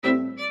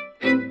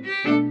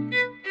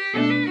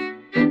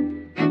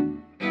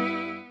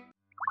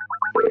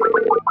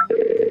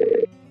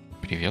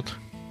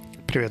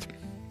Привет.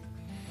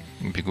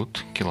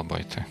 Бегут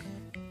килобайты.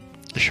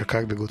 Еще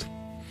как бегут.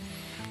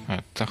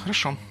 Это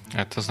хорошо.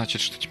 Это значит,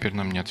 что теперь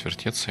нам не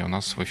отвертеться, и у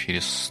нас в эфире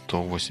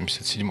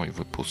 187-й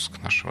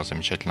выпуск нашего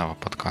замечательного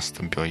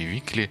подкаста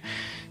Bi-Weekly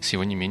с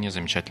его не менее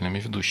замечательными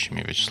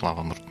ведущими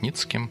Вячеславом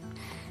Рутницким.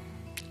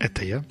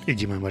 Это я, и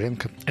Дима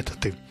Маленко, это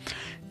ты.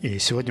 И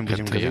сегодня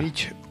будем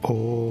говорить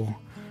о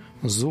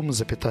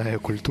Zoom,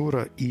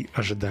 культура и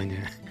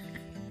ожидания.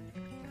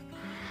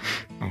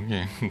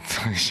 Okay.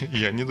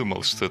 Я не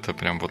думал, что это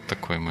прям вот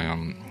такой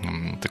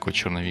такой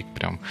черновик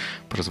прям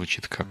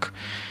прозвучит как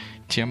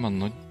тема.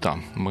 Но да,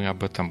 мы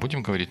об этом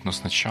будем говорить, но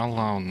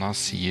сначала у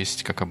нас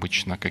есть, как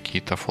обычно,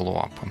 какие-то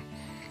фоллоуапы.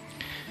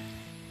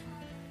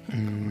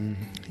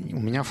 У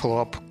меня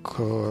фоллоуап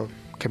к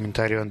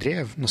комментарию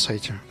Андрея на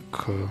сайте,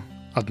 к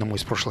одному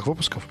из прошлых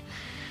выпусков.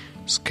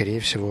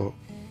 Скорее всего,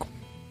 к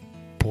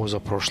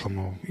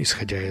позапрошлому,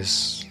 исходя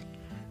из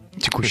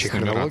текущей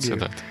хронологии.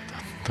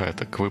 Да,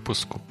 это к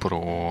выпуску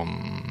про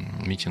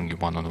митинги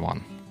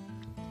one-on-one.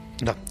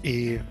 Да,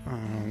 и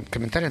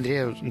комментарий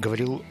Андрея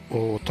говорил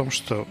о том,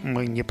 что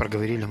мы не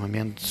проговорили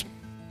момент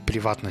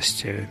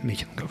приватности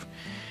митингов.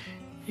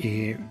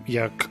 И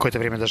я какое-то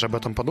время даже об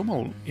этом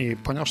подумал и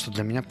понял, что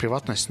для меня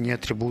приватность не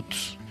атрибут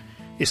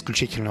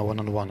исключительно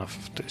one-on-one.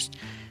 То есть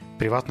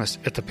приватность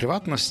 — это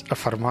приватность, а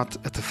формат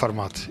 — это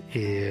формат.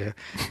 И,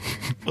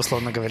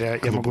 условно говоря,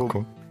 я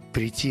могу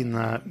прийти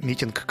на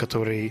митинг,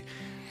 который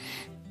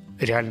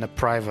реально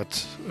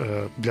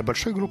private для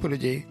большой группы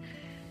людей,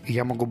 и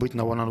я могу быть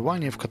на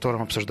one-on-one, в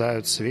котором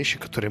обсуждаются вещи,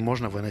 которые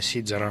можно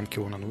выносить за рамки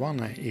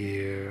one-on-one,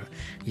 и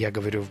я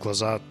говорю в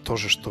глаза то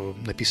же, что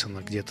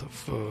написано где-то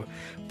в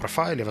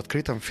профайле, в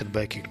открытом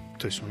фидбэке.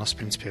 То есть у нас, в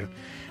принципе,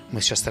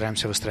 мы сейчас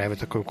стараемся выстраивать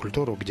такую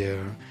культуру, где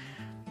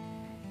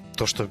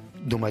то, что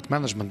думает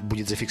менеджмент,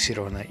 будет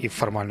зафиксировано и в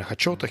формальных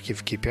отчетах, и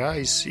в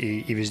KPIs,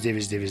 и везде,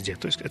 везде, везде.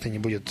 То есть это не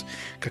будет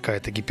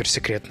какая-то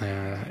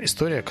гиперсекретная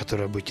история,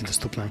 которая будет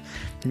недоступна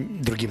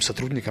другим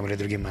сотрудникам или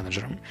другим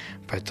менеджерам.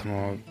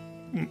 Поэтому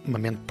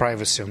момент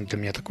privacy, он для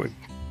меня такой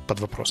под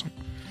вопросом.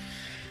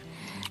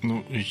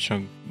 Ну,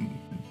 еще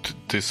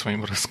ты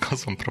своим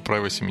рассказом про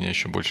privacy меня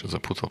еще больше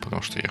запутал,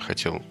 потому что я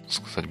хотел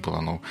сказать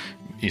было,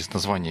 из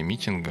названия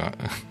митинга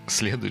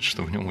следует,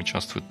 что в нем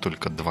участвуют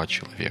только 2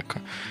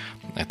 человека.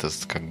 Это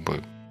как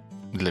бы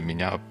для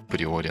меня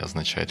априори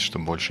означает, что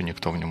больше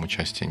никто в нем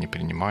участие не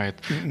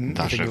принимает.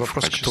 Даже это не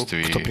вопрос, в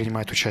качестве... кто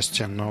принимает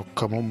участие, но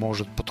кому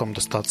может потом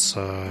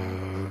достаться,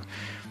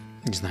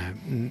 не знаю,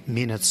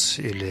 minutes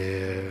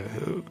или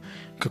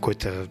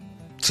какой-то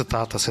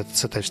цитата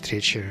с этой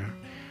встречи.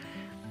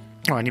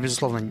 Они,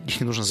 безусловно, их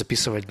не нужно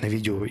записывать на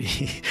видео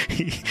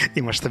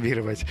и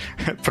масштабировать,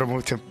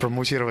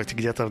 промоутировать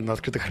где-то на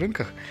открытых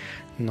рынках,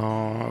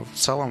 но в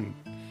целом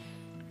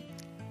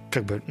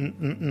как бы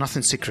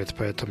nothing secret,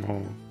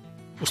 поэтому,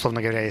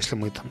 условно говоря, если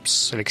мы там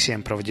с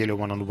Алексеем проводили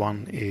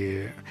one-on-one,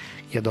 и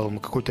я дал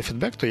ему какой-то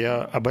фидбэк, то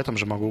я об этом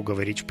же могу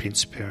говорить, в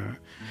принципе,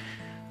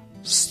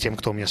 с тем,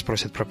 кто у меня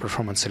спросит про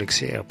перформанс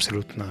Алексея,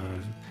 абсолютно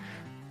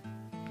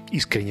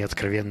искренне,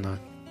 откровенно.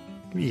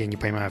 Я не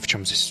понимаю, в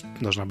чем здесь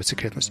должна быть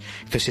секретность.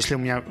 То есть, если у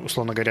меня,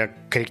 условно говоря,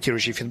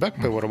 корректирующий фидбэк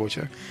по его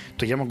работе,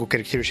 то я могу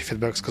корректирующий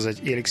фидбэк сказать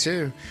и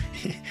Алексею,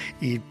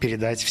 и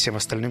передать всем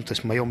остальным. То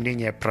есть, мое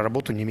мнение про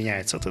работу не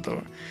меняется от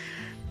этого.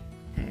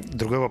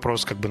 Другой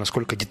вопрос, как бы,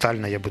 насколько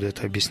детально я буду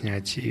это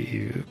объяснять,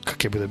 и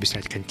как я буду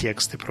объяснять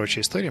контекст и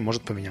прочие истории,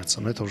 может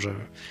поменяться. Но это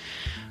уже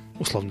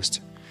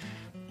условности.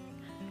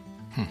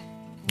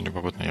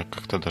 Любопытно, я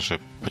как-то даже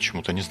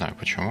почему-то не знаю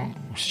почему.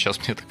 Сейчас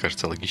мне это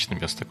кажется логичным,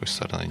 я с такой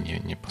стороны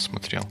не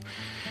посмотрел.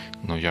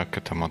 Но я к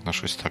этому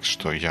отношусь так,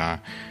 что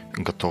я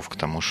готов к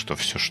тому, что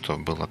все, что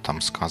было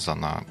там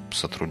сказано,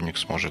 сотрудник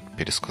сможет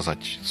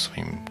пересказать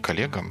своим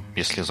коллегам,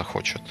 если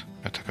захочет.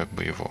 Это как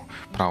бы его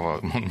право.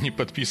 Он не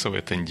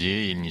подписывает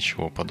NDA или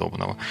ничего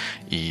подобного.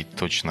 И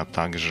точно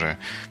так же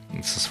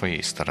со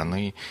своей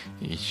стороны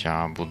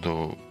я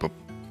буду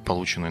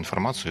полученную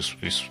информацию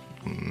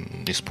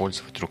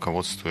использовать,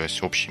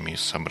 руководствуясь общими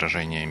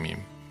соображениями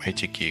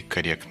этики и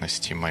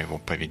корректности моего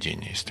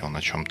поведения. Если он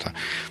о чем-то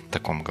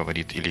таком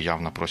говорит или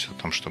явно просит о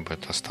том, чтобы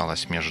это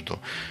осталось между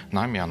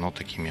нами, оно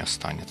таким и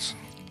останется.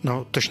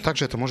 Но точно так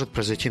же это может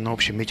произойти на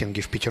общем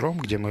митинге в пятером,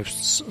 где мы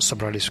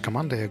собрались в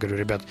команду. Я говорю: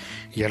 ребят,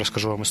 я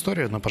расскажу вам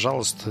историю, но,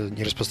 пожалуйста,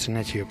 не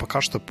распространяйте ее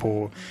пока что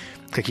по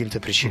каким-то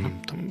причинам.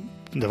 Там,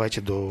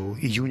 давайте до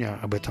июня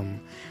об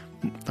этом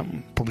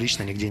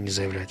публично нигде не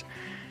заявлять.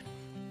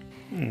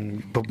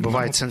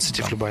 Бывает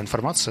sensitive любая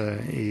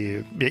информация.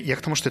 И я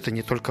к тому, что это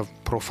не только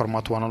про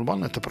формат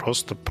one-on-one, это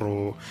просто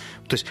про...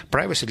 То есть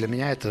privacy для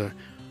меня это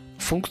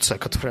функция,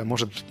 которая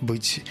может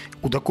быть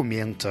у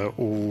документа,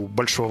 у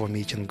большого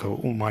митинга,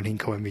 у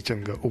маленького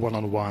митинга, у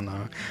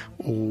one-on-one,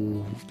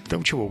 у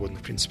чего угодно,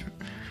 в принципе.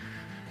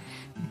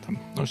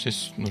 Ну,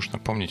 здесь нужно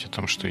помнить о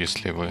том, что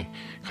если вы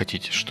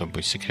хотите,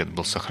 чтобы секрет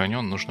был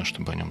сохранен, нужно,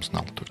 чтобы о нем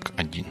знал только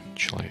один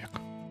человек.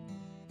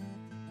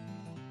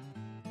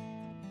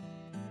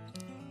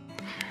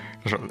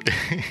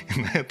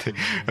 На этой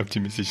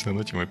оптимистичной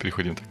ноте мы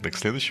переходим тогда к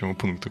следующему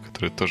пункту,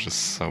 который тоже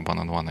с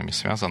one-on-one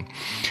связан.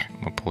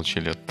 Мы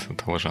получили от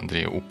того же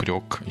Андрея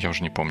упрек, я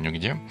уже не помню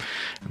где,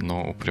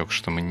 но упрек,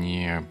 что мы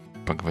не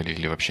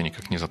поговорили, вообще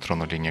никак не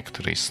затронули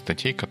некоторые из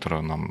статей, которые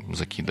он нам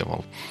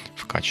закидывал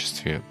в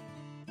качестве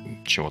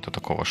чего-то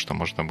такого, что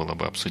можно было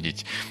бы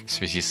обсудить в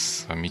связи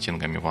с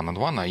митингами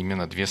one-on-one, а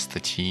именно 2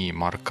 статьи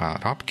Марка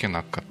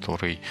Рапкина,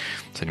 который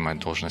занимает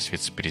должность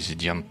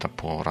вице-президента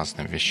по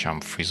разным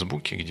вещам в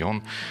Фейсбуке, где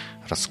он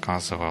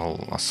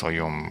рассказывал о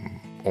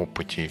своем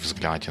опыте и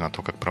взгляде на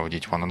то, как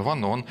проводить one-on-one,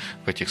 но он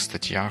в этих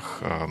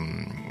статьях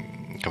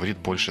говорит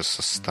больше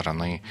со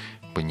стороны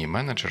бы не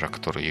менеджера,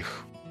 который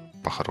их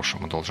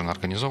по-хорошему должен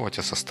организовывать,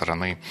 а со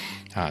стороны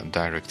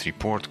direct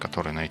report,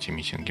 который на эти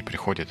митинги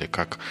приходит, и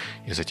как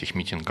из этих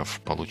митингов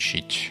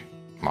получить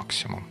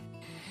максимум.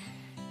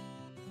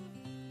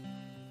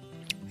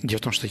 Дело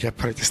в том, что я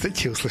про эти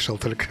статьи услышал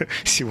только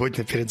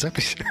сегодня перед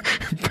записью,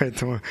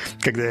 поэтому,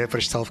 когда я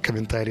прочитал в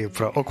комментарии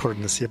про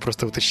awkwardness, я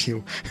просто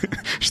уточнил,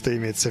 что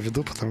имеется в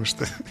виду, потому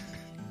что...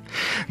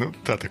 Ну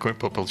да, такой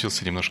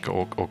получился немножко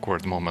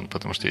awkward moment,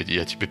 потому что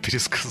я тебе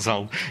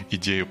пересказал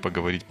идею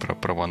поговорить про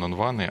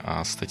one-on-one,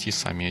 а статьи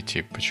сами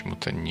эти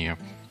почему-то не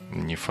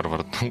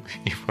форварднул,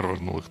 и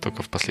форварднул их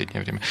только в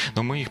последнее время.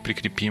 Но мы их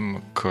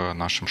прикрепим к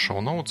нашим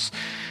шоу-ноутс.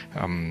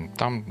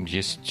 Там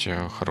есть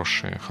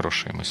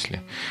хорошие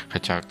мысли.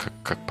 Хотя,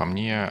 как по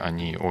мне,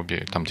 они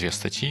обе, там 2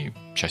 статьи,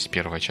 часть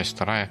первая, часть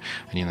вторая,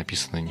 они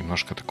написаны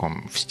немножко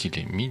таком в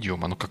стиле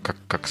медиума, ну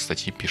как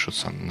статьи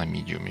пишутся на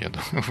медиуме, я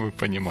думаю, вы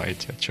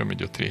понимаете, о чем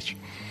идет речь.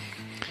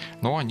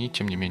 Но они,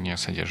 тем не менее,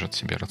 содержат в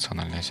себе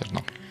рациональное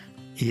зерно.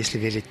 И если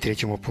верить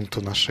 3-му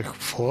пункту наших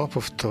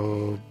фоллоуапов,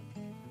 то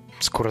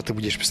скоро ты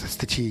будешь писать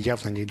статьи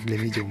явно не для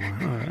медиума,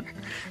 а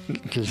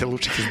для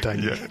лучших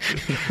изданий.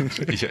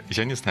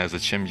 Я не знаю,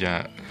 зачем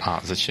я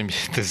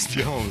это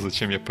сделал,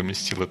 зачем я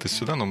поместил это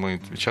сюда, но мы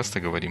часто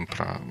говорим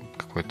про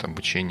какое-то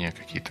обучение,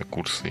 какие-то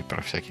курсы и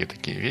про всякие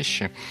такие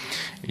вещи.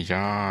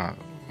 Я,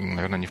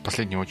 наверное, не в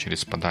последнюю очередь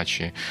с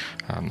подачи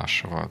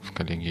нашего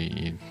коллеги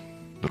и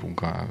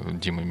друга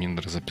Димы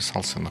Миндера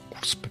записался на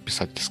курс по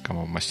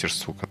писательскому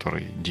мастерству,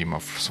 который Дима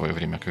в свое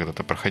время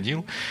когда-то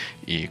проходил,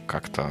 и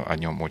как-то о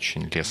нем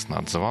очень лестно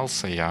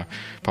отзывался. Я,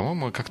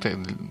 по-моему, как-то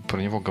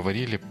про него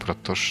говорили, про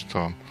то,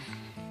 что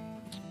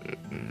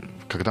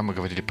когда мы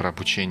говорили про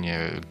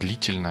обучение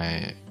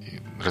длительное,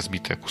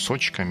 разбитое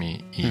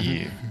кусочками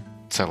и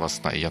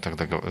целостно. И я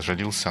тогда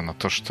жалился на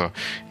то, что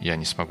я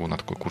не смогу на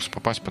такой курс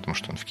попасть, потому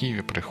что он в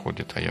Киеве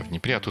проходит, а я в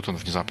Днепре. А тут он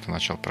внезапно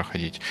начал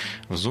проходить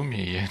в Zoom,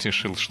 и я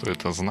решил, что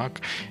это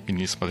знак. И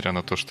несмотря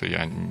на то, что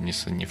я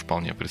не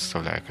вполне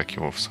представляю, как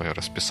его в свое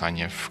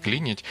расписание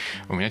вклинить,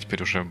 у меня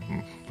теперь уже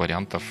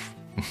вариантов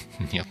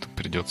нет.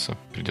 Придется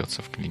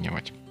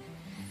вклинивать.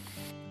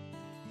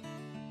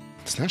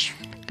 Знаешь,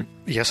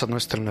 я, с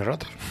одной стороны,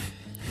 рад,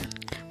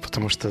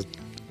 потому что,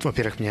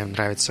 во-первых, мне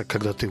нравится,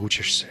 когда ты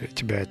учишься,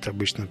 тебя это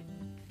обычно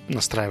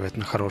настраивает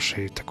на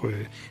хороший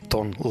такой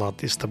тон,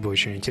 лад, и с тобой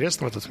очень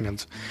интересно в этот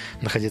момент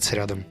находиться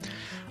рядом.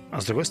 А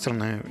с другой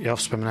стороны, я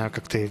вспоминаю,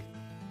 как ты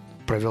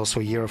провел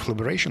свой Year of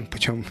Liberation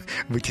путем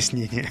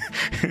вытеснения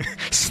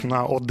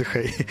сна,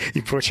 отдыха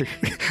и прочих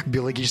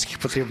биологических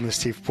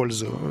потребностей в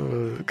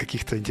пользу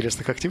каких-то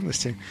интересных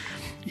активностей.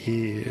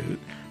 И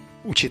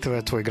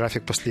учитывая твой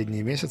график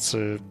последние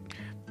месяцы,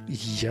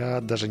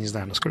 я даже не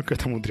знаю, насколько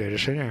это мудрое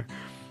решение,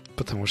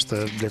 потому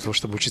что для того,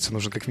 чтобы учиться,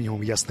 нужен как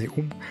минимум ясный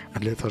ум, а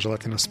для этого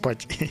желательно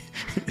спать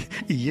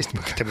и есть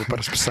хотя бы по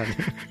расписанию.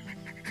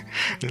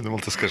 Я думал,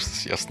 ты скажешь,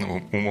 с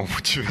ясным умом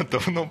у тебя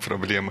давно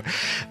проблемы.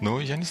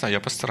 Но я не знаю, я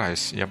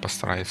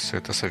постараюсь все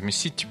это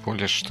совместить, тем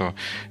более, что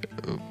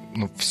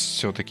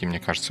все-таки, мне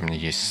кажется, у меня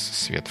есть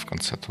свет в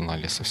конце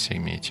туннеля со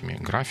всеми этими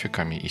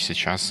графиками, и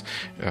сейчас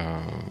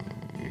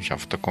я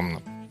в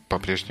таком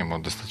по-прежнему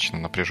достаточно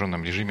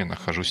напряженном режиме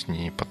нахожусь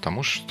не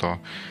потому,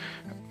 что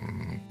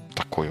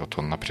такой вот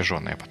он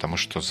напряженный, а потому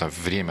что за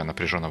время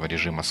напряженного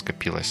режима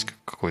скопилось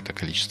какое-то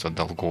количество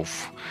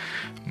долгов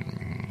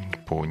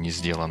по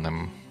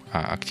несделанным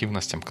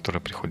активностям,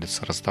 которые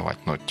приходится раздавать.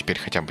 Но теперь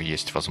хотя бы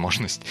есть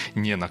возможность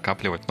не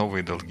накапливать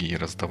новые долги и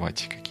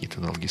раздавать какие-то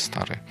долги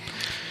старые.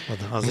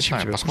 Ладно, а зачем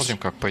тебе посмотрим,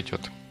 как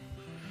пойдет.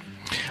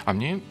 А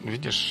мне,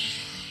 видишь,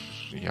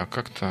 я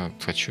как-то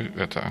хочу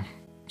это...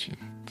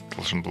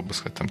 Должен был бы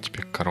сказать, там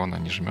тебе корона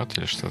не жмет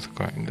или что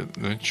такое.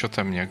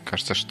 Что-то мне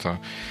кажется, что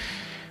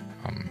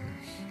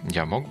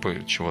я мог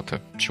бы чего-то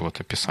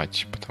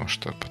писать,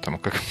 потому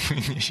как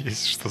мне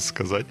есть что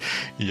сказать.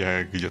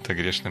 Я где-то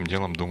грешным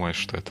делом думаю,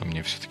 что это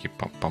мне все-таки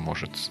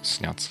поможет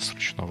сняться с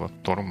ручного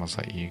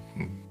тормоза и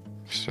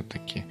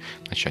все-таки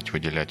начать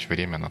выделять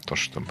время на то,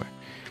 чтобы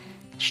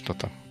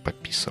что-то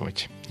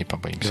подписывать. Не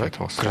побоимся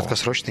этого слова.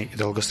 Краткосрочный и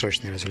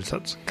долгосрочный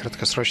результат.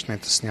 Краткосрочный —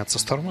 это сняться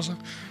с тормоза.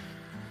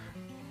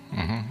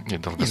 И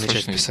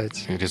долгосрочный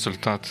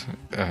результат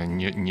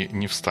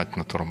не встать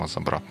на тормоз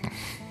обратно.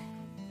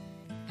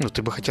 Ну,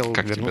 ты бы хотел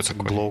вернуться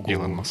к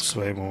блогу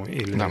своему?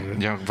 Или... Да,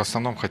 я в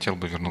основном хотел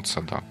бы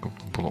вернуться, к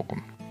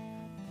блогу.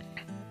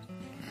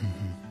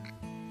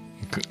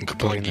 к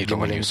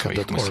планированию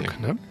своих мыслей.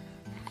 Да?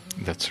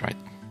 That's right.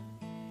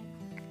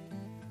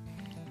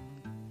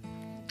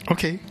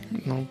 Окей.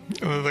 Ну,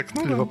 так,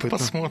 любопытно.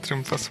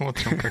 Посмотрим,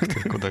 как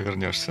ты куда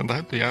вернешься.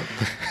 Да, я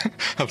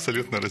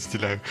абсолютно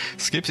разделяю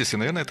скепсис. И,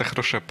 наверное, это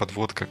хорошая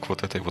подводка к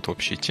вот этой вот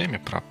общей теме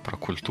про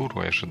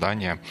культуру и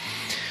ожидания.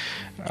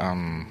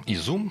 И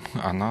Zoom,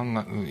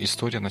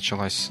 история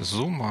началась с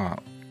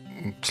Zoom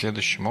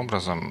следующим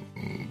образом.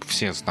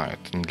 Все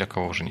знают, ни для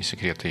кого уже не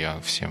секрет, и я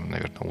всем,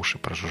 наверное, уши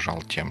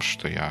прожужжал тем,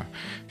 что я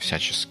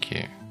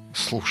всячески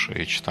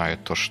слушаю и читаю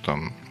то, что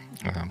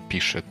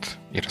пишет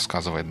и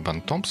рассказывает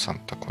Бен Томпсон,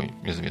 такой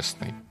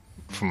известный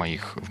в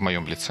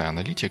моем лице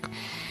аналитик.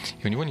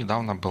 И у него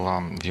недавно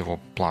была в его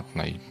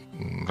платной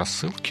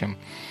рассылке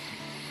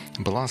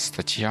была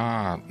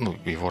статья,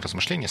 его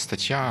размышления,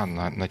 статья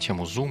на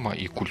тему Зума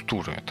и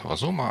культуры этого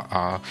Зума.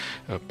 А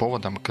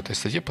поводом к этой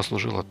статье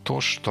послужило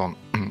то, что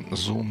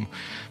Zoom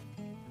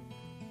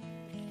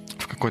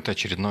в какой-то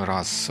очередной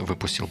раз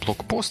выпустил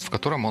блогпост, в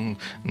котором он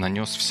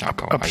нанес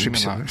всякого.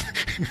 Ошибся.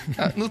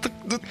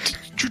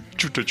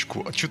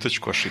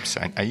 Чуточку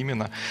ошибся. А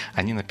именно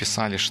они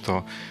написали,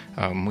 что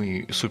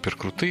мы супер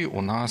крутые,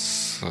 у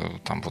нас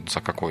там вот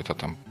за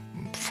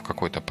в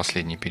какой-то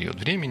последний период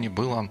времени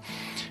было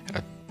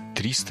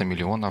 300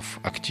 миллионов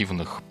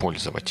активных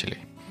пользователей.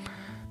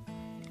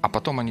 А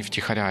потом они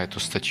втихаря эту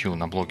статью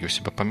на блоге у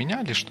себя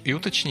поменяли и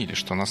уточнили,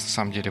 что у нас на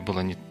самом деле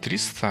было не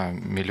 300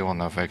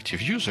 миллионов active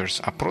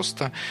users, а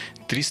просто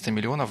 300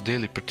 миллионов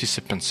daily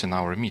participants in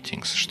our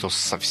meetings, что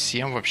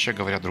совсем, вообще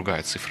говоря,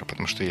 другая цифра.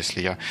 Потому что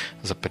если я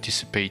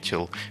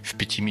запартисипейтил в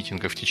 5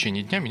 митингах в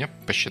течение дня, меня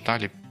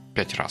посчитали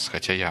 5 раз,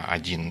 хотя я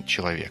один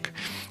человек.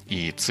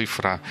 И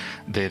цифра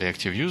daily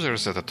active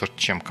users — это то,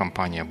 чем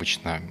компании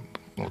обычно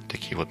вот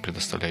такие вот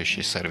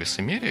предоставляющие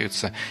сервисы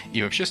меряются.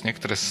 И вообще с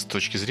некоторой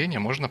точки зрения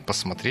можно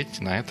посмотреть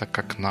на это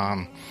как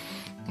на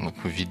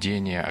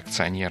введение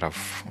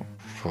акционеров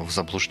в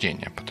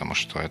заблуждение, потому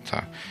что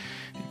это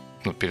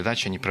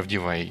передача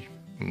неправдивой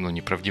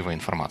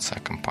информации о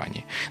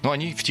компании. Но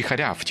они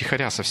втихаря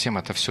совсем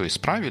это все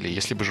исправили.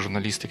 Если бы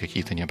журналисты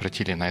какие-то не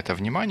обратили на это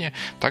внимание,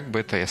 так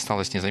бы это и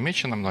осталось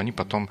незамеченным, но они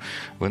потом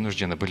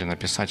вынуждены были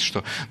написать,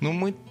 что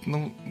мы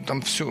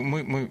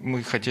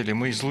хотели,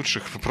 мы из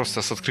лучших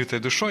просто с открытой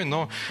душой,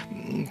 но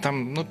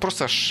там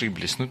просто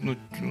ошиблись.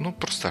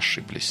 Просто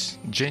ошиблись.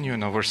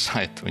 Genuine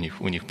oversight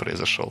у них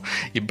произошел.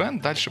 И Бен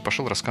дальше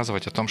пошел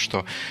рассказывать о том,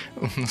 что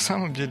на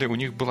самом деле у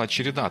них была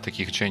череда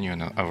таких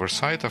genuine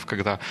oversight,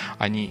 когда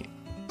они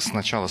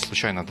сначала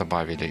случайно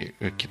добавили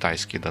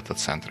китайские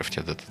дата-центры в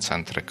те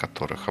дата-центры, в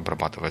которых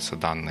обрабатываются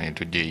данные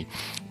людей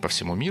по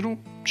всему миру,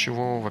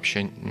 чего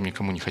вообще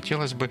никому не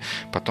хотелось бы.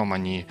 Потом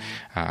они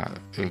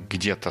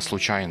где-то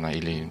случайно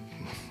или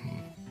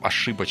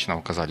ошибочно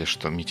указали,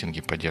 что митинги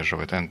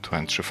поддерживают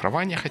end-to-end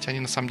шифрование, хотя они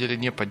на самом деле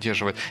не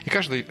поддерживают. И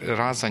каждый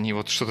раз они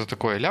вот что-то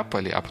такое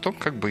ляпали, а потом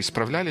как бы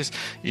исправлялись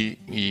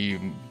и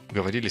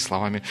говорили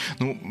словами,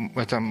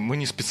 это мы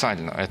не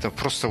специально, это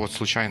просто вот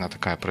случайно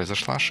такая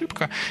произошла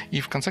ошибка.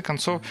 И в конце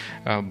концов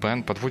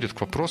Бен подводит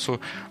к вопросу,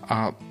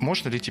 а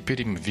можно ли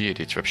теперь им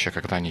верить вообще,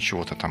 когда они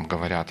чего-то там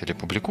говорят или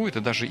публикуют,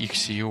 и даже их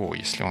CEO,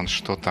 если он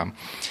что-то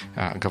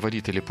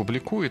говорит или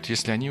публикует,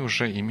 если они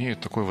уже имеют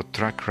такой вот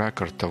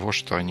трек-рекорд того,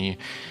 что они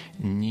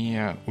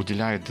не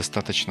уделяют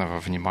достаточного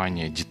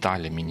внимания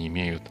деталям и не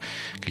имеют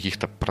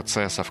каких-то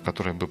процессов,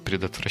 которые бы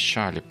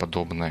предотвращали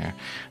подобные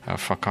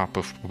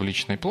факапы в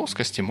публичной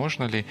плоскости,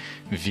 можно ли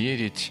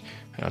верить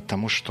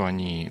тому, что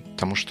они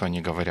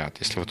говорят?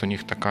 Если вот у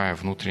них такая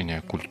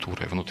внутренняя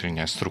культура,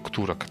 внутренняя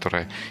структура,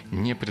 которая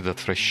не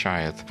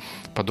предотвращает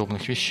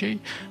подобных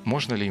вещей,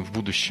 можно ли им в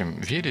будущем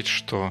верить,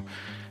 что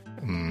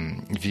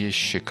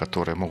вещи,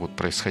 которые могут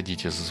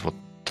происходить из вот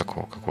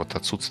такого какого-то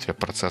отсутствия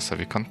процессов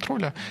и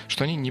контроля,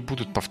 что они не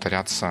будут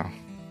повторяться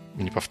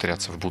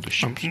в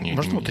будущем?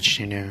 Можно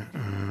уточнение?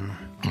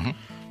 Угу.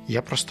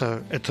 Я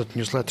просто этот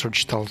ньюслеттер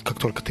читал, как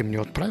только ты мне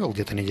отправил,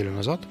 где-то неделю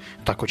назад,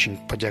 так очень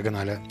по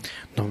диагонали.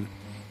 Но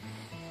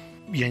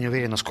я не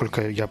уверен,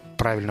 насколько я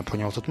правильно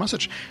понял этот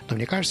месседж, но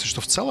мне кажется,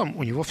 что в целом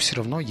у него все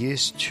равно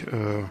есть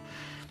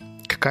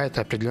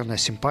какая-то определенная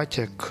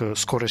симпатия к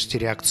скорости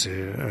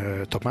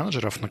реакции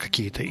топ-менеджеров на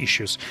какие-то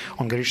issues.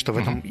 Он говорит, что в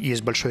этом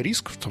есть большой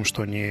риск, в том,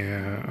 что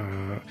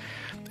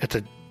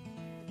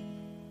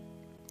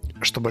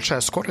что большая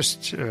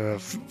скорость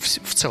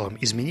в целом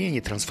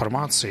изменений,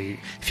 трансформаций,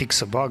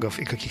 фикса багов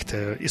и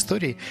каких-то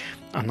историй,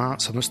 она,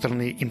 с одной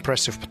стороны,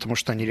 impressive, потому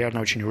что они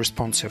реально очень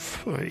responsive,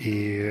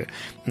 и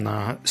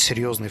на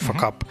серьезный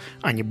факап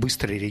они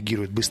быстро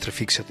реагируют, быстро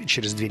фиксят, и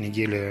через 2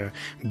 недели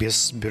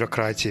без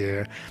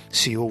бюрократии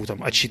CEO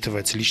там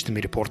отчитывается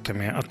личными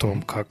репортами о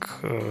том, как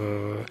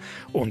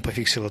он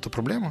пофиксил эту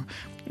проблему.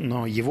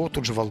 Но его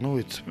тут же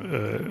волнует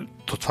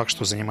тот факт,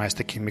 что, занимаясь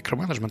таким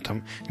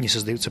микроменеджментом, не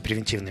создаются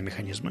превентивные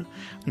механизмы.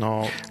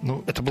 Но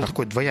это был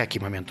такой двоякий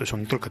момент. То есть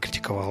он не только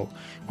критиковал,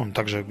 он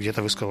также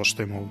где-то высказал,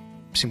 что ему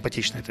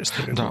симпатичная эта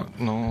история.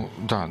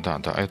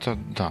 Да, это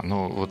да.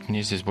 Но вот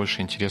мне здесь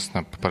больше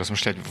интересно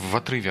поразмышлять в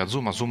отрыве от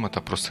зума. Зум —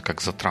 это просто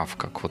как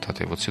затравка к вот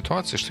этой вот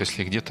ситуации, что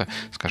если где-то,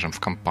 скажем, в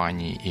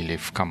компании или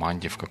в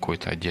команде в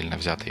какой-то отдельно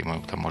взятой,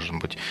 мы там,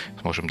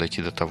 можем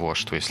дойти до того,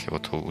 что если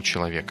вот у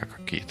человека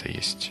какие-то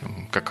есть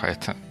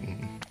какая-то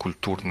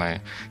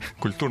культурная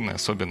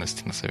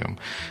особенности, назовем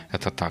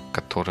это так,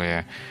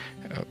 которые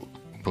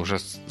уже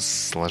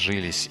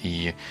сложились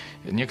и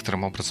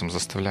некоторым образом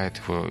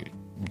заставляет его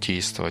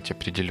действовать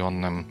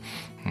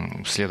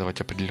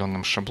следовать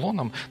определенным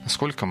шаблонам,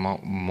 насколько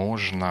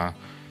можно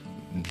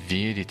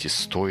верить и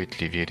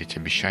стоит ли верить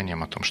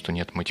обещаниям о том, что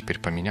нет, мы теперь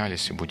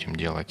поменялись и будем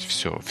делать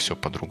все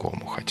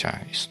по-другому,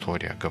 хотя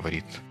история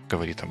говорит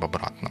об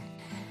обратном.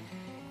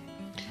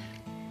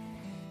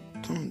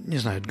 Не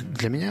знаю,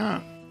 для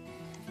меня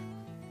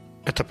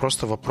это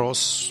просто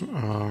вопрос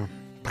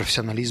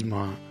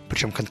профессионализма,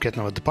 причем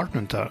конкретного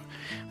департамента.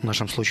 В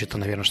нашем случае это,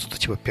 наверное, что-то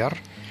типа пиар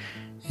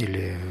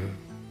или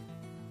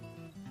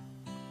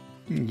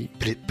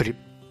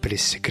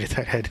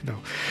пресс-секретарь, I don't know,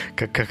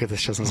 как это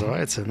сейчас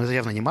называется. Но это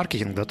явно не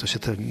маркетинг, да, то есть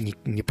это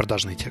не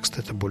продажный текст,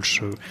 это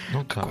больше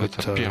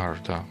какой-то это пиар,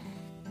 да.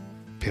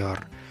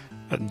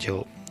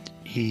 Пиар-отдел.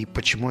 И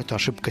почему эта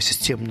ошибка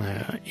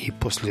системная и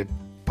после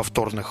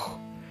повторных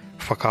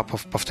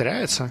факапов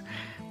повторяется,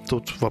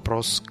 тут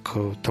вопрос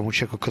к тому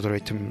человеку, который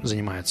этим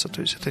занимается.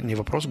 То есть это не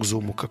вопрос к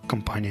Zoom как к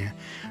компании,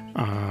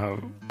 а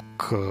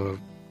к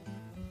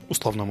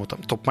условному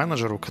там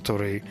топ-менеджеру,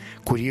 который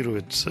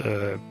курирует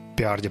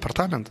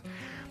пиар-департамент,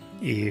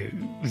 и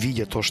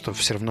видя то, что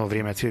все равно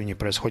время от времени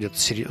происходят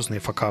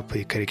серьезные факапы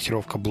и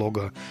корректировка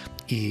блога,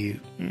 и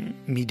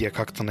медиа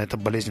как-то на это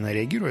болезненно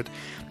реагирует,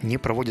 не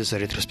проводится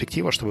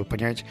ретроспектива, чтобы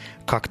понять,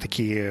 как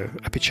такие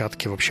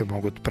опечатки вообще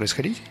могут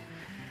происходить.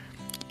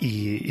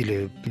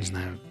 Или, не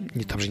знаю,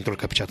 там же не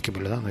только опечатки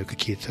были, да, но и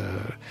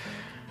какие-то...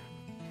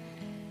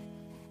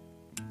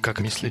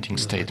 Как misleading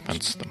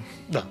statements.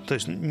 Да, то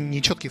есть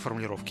нечеткие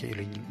формулировки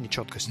или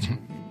нечеткость.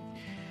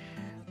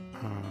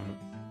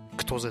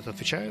 Кто за это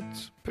отвечает?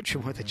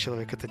 Почему этот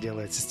человек это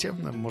делает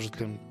системно? Может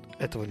ли он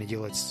этого не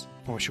делать с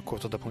помощью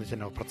какого-то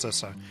дополнительного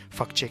процесса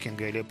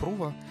факт-чекинга или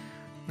апрува?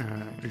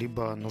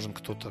 Либо нужен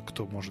кто-то,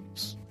 кто может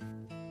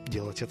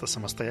делать это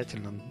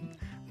самостоятельно,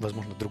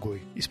 возможно,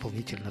 другой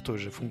исполнитель на той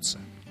же функции,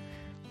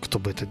 кто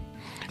бы это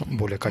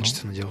более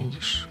качественно делал.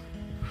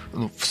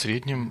 В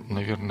среднем,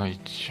 наверное,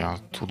 я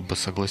тут бы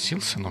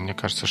согласился, но мне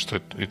кажется, что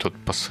и тот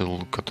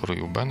посыл,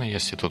 который у Бена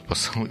есть, и тот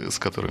посыл, с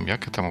которым я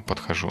к этому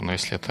подхожу, но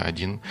если это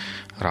один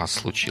раз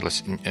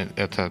случилось,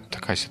 это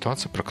такая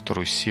ситуация, про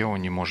которую SEO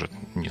не может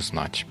не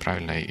знать,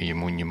 правильно, и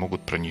ему не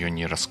могут про нее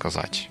не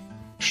рассказать,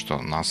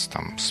 что нас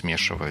там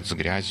смешивают с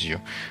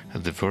грязью,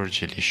 The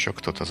Verge или еще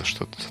кто-то за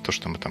то,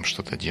 что мы там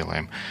что-то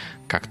делаем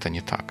как-то не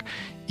так.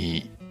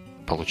 И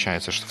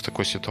получается, что в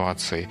такой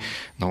ситуации,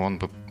 он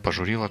бы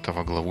пожурил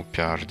этого главу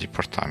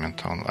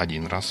пиар-департамента. Он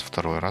один раз,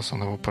 второй раз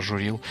он его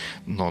пожурил,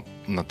 но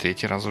на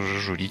третий раз уже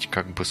журить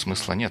как бы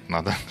смысла нет.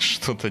 Надо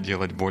что-то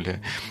делать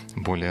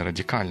более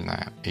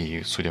радикальное.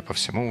 И, судя по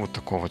всему, вот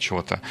такого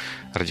чего-то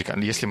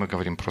радикального... Если мы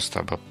говорим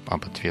просто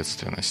об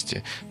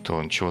ответственности,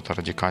 то чего-то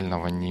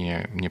радикального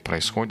не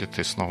происходит,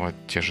 и снова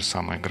те же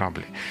самые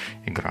грабли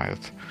играют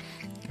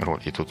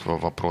роль. И тут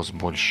вопрос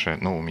больше...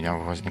 у меня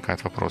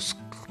возникает вопрос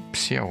к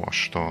SEO,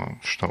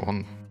 что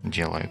он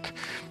делает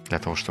для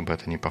того, чтобы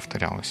это не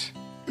повторялось.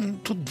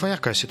 Тут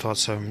двоякая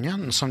ситуация. У меня,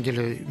 на самом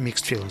деле,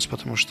 mixed feelings,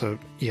 потому что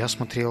я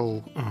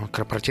смотрел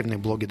корпоративные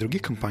блоги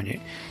других компаний,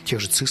 тех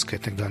же Cisco и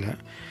так далее.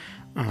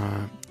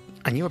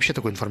 Они вообще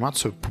такую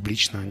информацию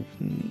публично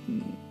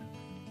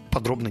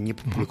подробно не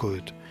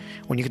публикуют.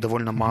 У них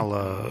довольно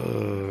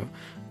мало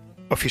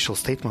official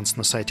statements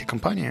на сайте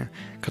компании,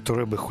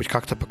 которые бы хоть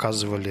как-то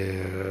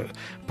показывали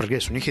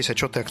прогресс. У них есть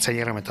отчеты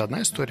акционерам, это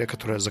одна история,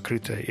 которая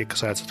закрыта и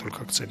касается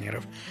только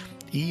акционеров.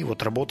 И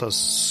вот работа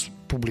с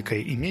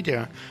публикой и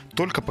медиа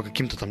только по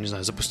каким-то там, не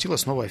знаю,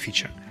 запустилась новая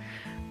фича.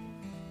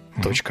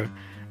 Точка.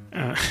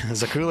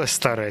 Закрылась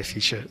старая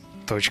фича.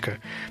 Точка.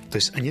 То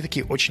есть они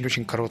такие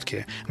очень-очень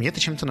короткие. Мне это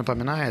чем-то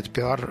напоминает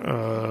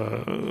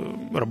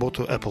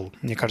работу Apple.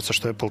 Мне кажется,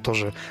 что Apple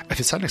тоже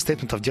официальных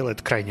стейтментов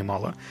делает крайне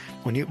мало.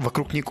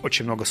 Вокруг них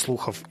очень много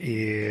слухов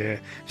и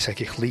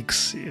всяких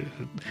leaks,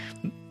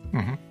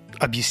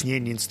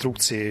 объяснений,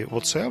 инструкций,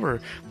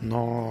 whatsoever,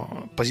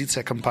 но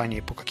позиция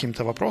компании по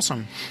каким-то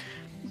вопросам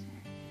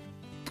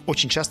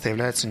очень часто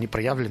является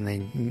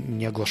непроявленной,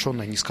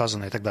 неоглашенной,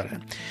 несказанной и так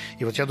далее.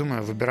 И вот я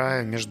думаю,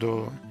 выбирая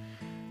между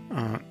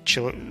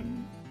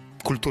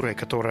культурой,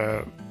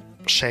 которая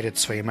шерит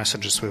свои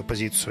месседжи, свою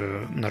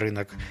позицию на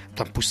рынок,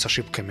 там пусть с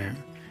ошибками,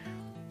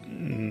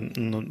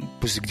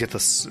 пусть где-то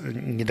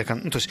не до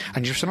конца... то есть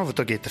они же все равно в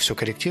итоге это все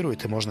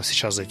корректируют, и можно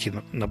сейчас зайти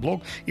на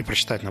блог и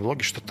прочитать на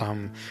блоге, что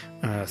там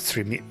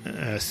 300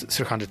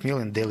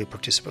 million daily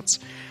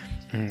participants.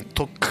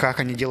 То, как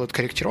они делают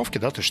корректировки,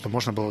 да, то есть что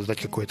можно было дать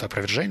какое-то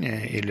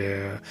опровержение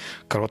или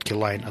короткий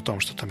лайн о том,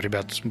 что там,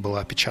 ребят,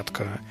 была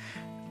опечатка,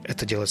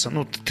 это делается...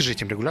 ты же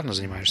этим регулярно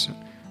занимаешься.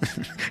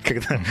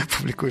 когда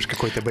публикуешь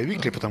какой-то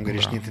боевик, и потом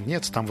говоришь,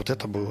 нет, там вот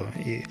это было,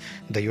 и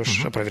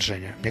даешь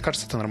опровержение. Мне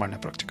кажется, это нормальная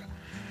практика.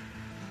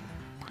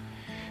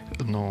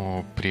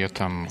 Но при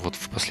этом вот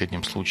в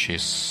последнем случае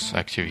с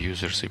Active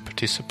Users и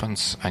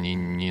Participants они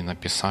не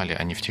написали,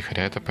 они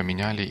втихаря это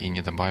поменяли и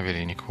не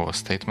добавили никакого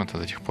стейтмента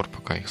до тех пор,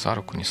 пока их за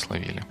руку не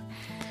словили.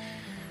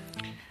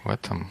 В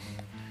этом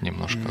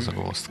немножко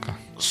загвоздка.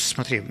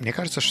 Смотри, мне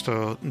кажется,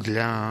 что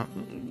для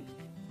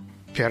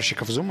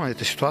пиарщиков Zoom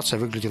эта ситуация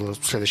выглядела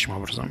следующим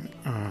образом.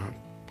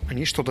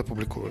 Они что-то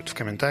публикуют, в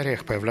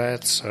комментариях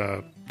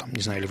появляется, там,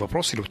 не знаю, или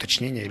вопрос, или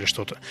уточнение, или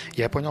что-то.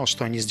 Я понял,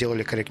 что они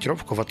сделали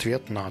корректировку в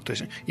ответ на... То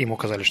есть им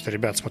указали, что,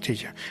 ребят,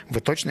 смотрите, вы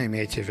точно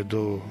имеете в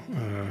виду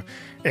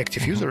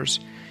active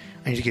users?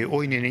 Они такие,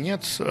 ой,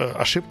 нет,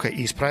 ошибка,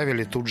 и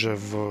исправили тут же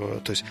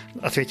то есть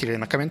ответили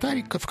на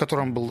комментарий, в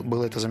котором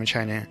было это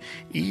замечание,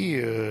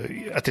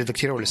 и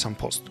отредактировали сам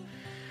пост.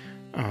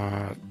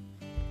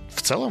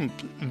 В целом,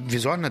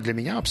 визуально для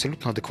меня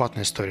абсолютно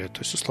адекватная история.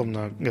 То есть,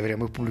 условно говоря,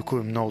 мы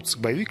публикуем notes к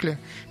боевикле,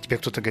 тебе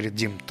кто-то говорит,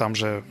 Дим, там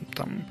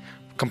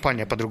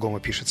компания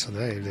по-другому пишется,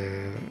 да,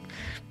 или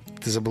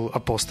ты забыл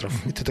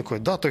апостроф. И ты такой,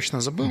 да,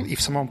 точно забыл, и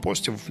в самом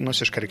посте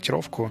вносишь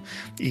корректировку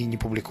и не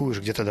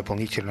публикуешь где-то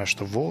дополнительно,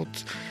 что вот,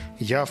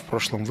 я в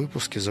прошлом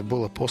выпуске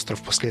забыл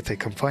апостроф после этой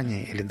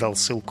компании или дал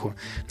ссылку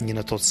не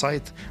на тот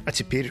сайт, а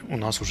теперь у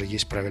нас уже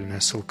есть правильная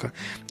ссылка.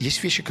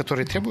 Есть вещи,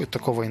 которые требуют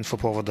такого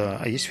инфоповода,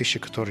 а есть вещи,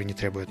 которые не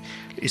требуют.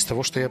 Из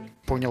того, что я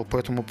понял по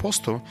этому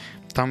посту,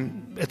 там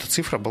эта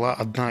цифра была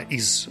одна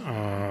из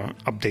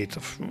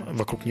апдейтов.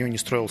 Вокруг нее не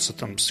строился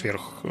там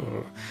сверх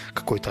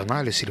какой-то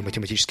анализ или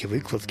математические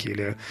выкладки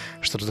или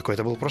что-то такое.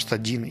 Это был просто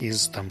один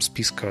из там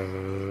списка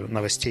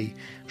новостей,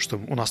 что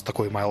у нас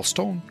такой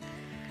milestone,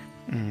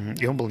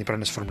 и он был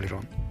неправильно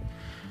сформулирован.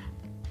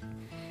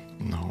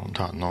 Ну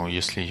да, но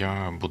если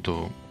я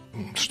буду,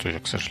 что я,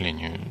 к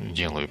сожалению,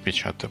 делаю,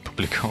 печатаю,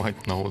 публиковать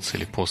notes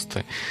или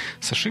посты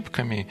с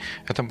ошибками,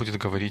 это будет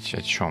говорить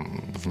о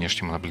чем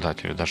внешнему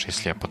наблюдателю, даже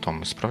если я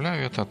потом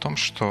исправляю это, о том,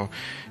 что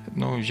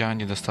я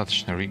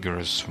недостаточно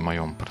rigorous в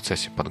моем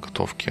процессе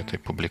подготовки этой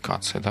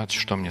публикации, да,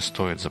 что мне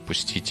стоит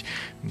запустить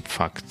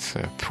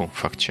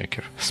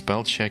факт-чекер,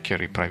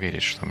 spell-чекер и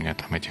проверить, что у меня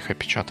там этих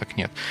опечаток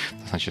нет.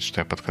 Это значит,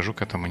 что я подхожу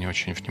к этому не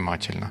очень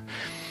внимательно.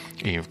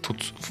 И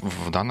тут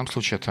в данном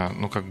случае это,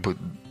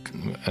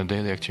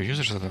 Daily Active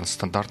Users — это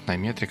стандартная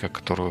метрика,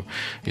 которую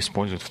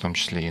используют в том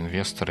числе и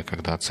инвесторы,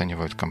 когда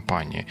оценивают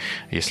компании.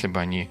 Если бы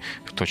они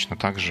точно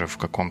так же в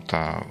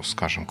каком-то,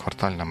 скажем,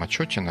 квартальном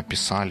отчете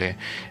написали,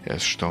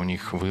 что у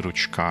них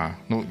выручка,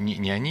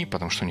 не они,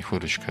 потому что у них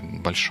выручка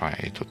большая,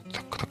 и тут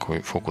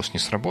такой фокус не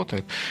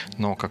сработает,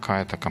 но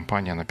какая-то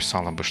компания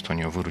написала бы, что у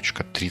нее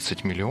выручка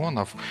 30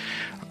 миллионов,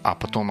 а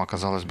потом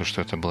оказалось бы,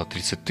 что это было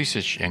 30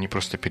 тысяч, и они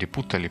просто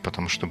перепутали,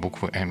 потому что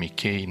буквы M и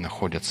K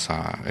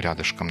находятся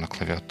рядышком на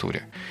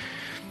клавиатуре.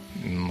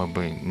 Мы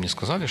бы не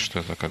сказали, что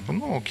это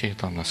окей,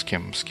 там с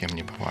кем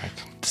не бывает.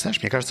 Ты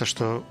знаешь, мне кажется,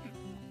 что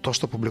то,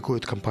 что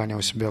публикует компания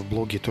у себя в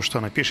блоге, то, что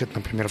она пишет,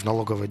 например, в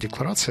налоговой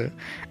декларации,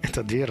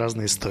 это две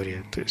разные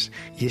истории. То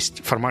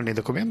есть формальные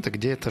документы,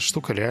 где эта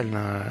штука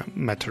реально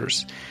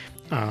matters.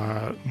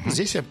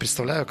 Здесь я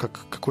представляю,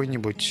 как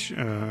какой-нибудь...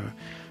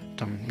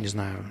 не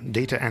знаю,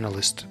 data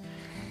analyst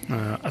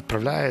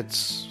отправляет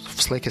в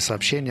Slack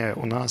сообщение,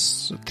 у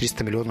нас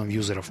 300 миллионов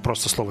юзеров,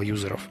 просто слово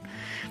юзеров,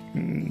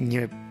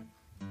 не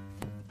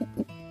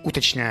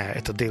уточняя,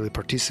 это daily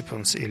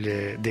participants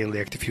или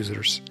daily active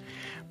users.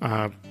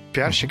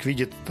 Пиарщик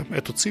видит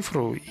эту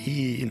цифру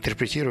и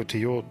интерпретирует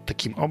ее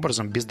таким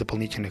образом, без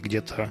дополнительных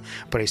где-то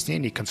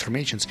прояснений,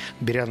 confirmations,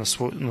 беря на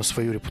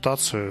свою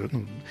репутацию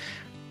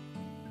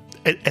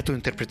эту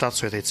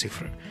интерпретацию этой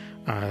цифры.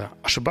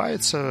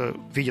 Ошибается,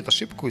 видит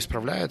ошибку,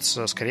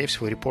 исправляется, скорее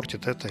всего,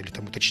 репортит это или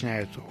там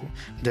уточняет у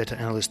Data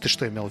Analyst, ты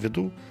что имел в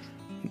виду?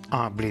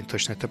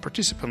 Точно, это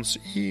participants,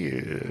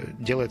 и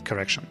делает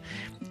correction.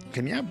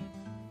 Для меня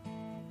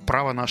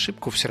право на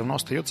ошибку все равно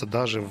остается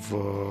даже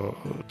в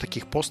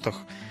таких постах.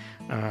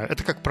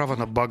 Это как право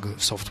на баг в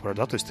software,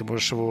 да, то есть ты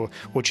можешь его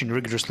очень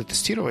rigorously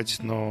тестировать,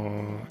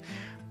 но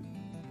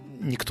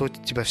никто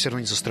тебя все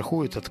равно не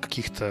застрахует от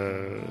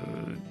каких-то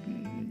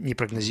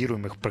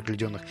непрогнозируемых,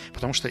 прогляденных.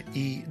 Потому что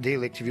и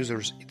Daily Active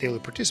Users, и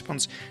Daily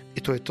Participants,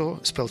 и то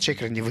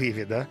спелл-чекер не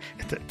выявит, да?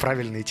 Это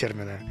правильные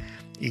термины.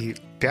 И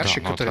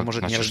пиарщик, который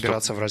может не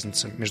разбираться в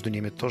разнице между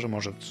ними, тоже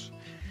может...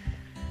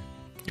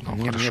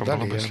 Хорошо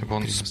было бы, если бы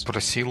он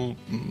спросил,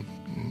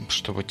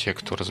 чтобы те,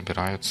 кто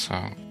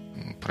разбираются,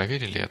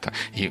 проверили это.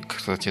 И,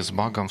 кстати, с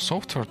багом в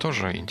software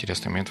тоже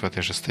интересный момент. В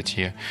этой же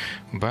статье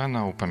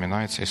Бена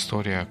упоминается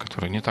история,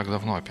 которая не так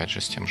давно, опять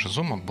же, с тем же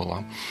Zoom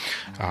была,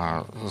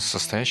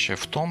 состоящая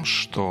в том,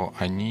 что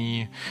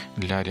они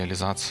для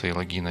реализации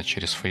логина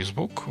через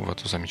Facebook в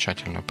эту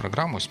замечательную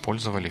программу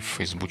использовали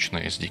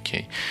фейсбучный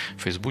SDK.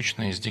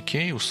 Фейсбучный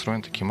SDK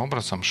устроен таким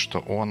образом, что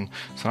он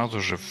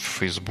сразу же в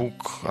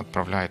Facebook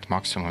отправляет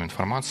максимум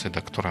информации,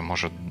 до которой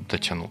может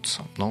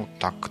дотянуться.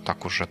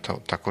 Так уже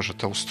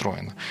это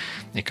устроено.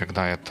 И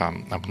когда это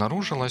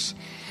обнаружилось,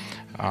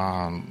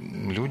 а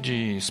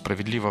люди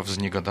справедливо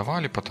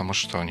вознегодовали, потому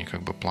что они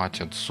как бы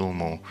платят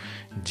Zoom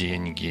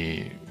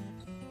деньги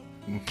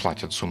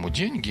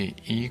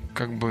и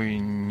как бы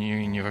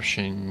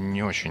вообще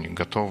не очень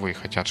готовы и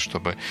хотят,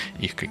 чтобы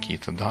их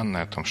какие-то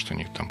данные о том, что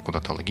они там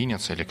куда-то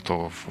логинятся или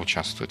кто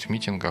участвует в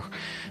митингах,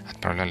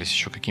 отправлялись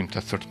еще каким-то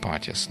third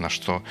parties, на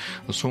что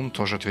Zoom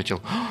тоже ответил: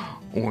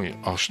 ой,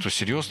 а что,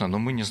 серьезно? Но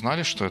мы не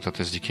знали, что этот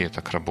SDK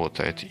так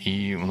работает,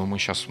 и мы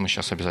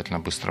сейчас обязательно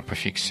быстро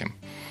пофиксим.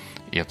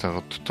 И это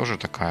вот тоже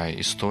такая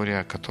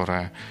история,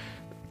 которая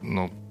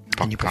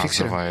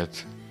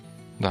показывает...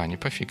 Да, не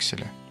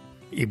пофиксили.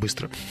 И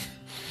быстро.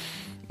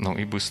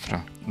 И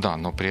быстро. Да,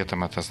 но при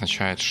этом это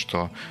означает,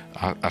 что...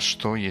 А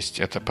что есть...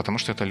 Это потому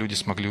что это люди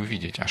смогли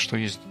увидеть. А что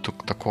есть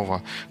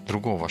такого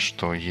другого,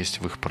 что есть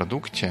в их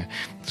продукте,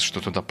 что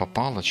туда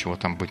попало, чего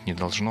там быть не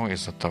должно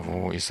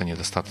из-за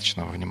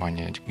недостаточного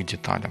внимания к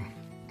деталям?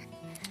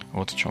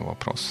 Вот в чем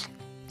вопрос.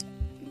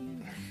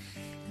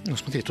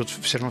 Смотри, тут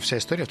все равно вся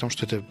история в том,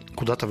 что это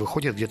куда-то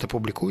выходит, где-то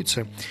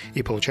публикуется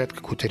и получает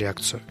какую-то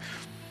реакцию.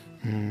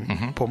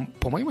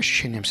 По моим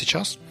ощущениям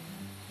сейчас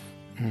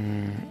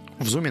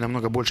в Zoom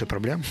намного больше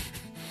проблем,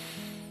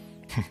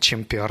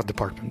 чем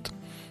PR-департмент.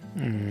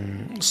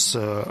 С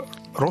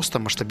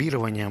ростом,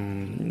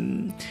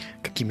 масштабированием,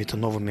 какими-то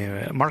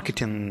новыми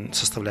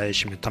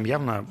маркетинг-составляющими. Там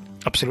явно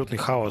абсолютный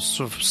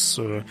хаос с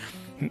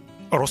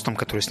ростом,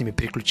 который с ними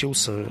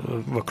переключился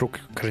вокруг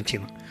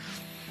карантина.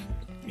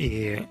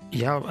 И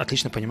я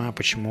отлично понимаю,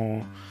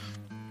 почему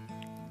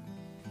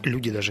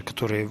люди даже,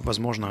 которые,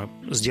 возможно,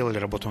 сделали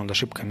работу над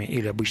ошибками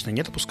или обычно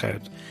не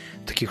допускают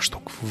таких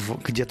штук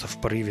где-то в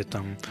порыве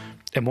там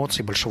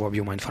эмоций, большого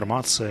объема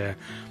информации,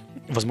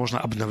 возможно,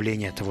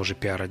 обновление того же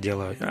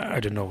пиар-отдела,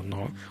 I don't know,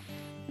 но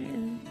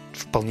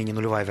вполне не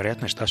нулевая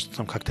вероятность, да, что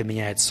там как-то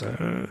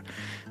меняется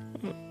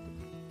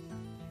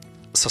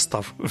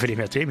состав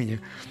время от времени.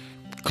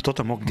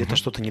 Кто-то мог где-то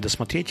что-то не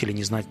досмотреть или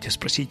не знать, где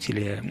спросить,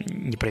 или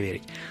не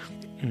проверить.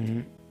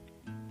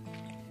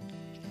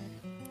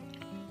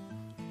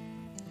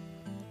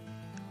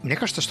 Мне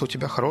кажется, что у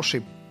тебя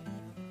хороший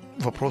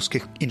вопрос к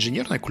их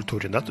инженерной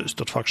культуре, да, то есть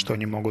тот факт, что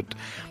они могут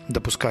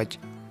допускать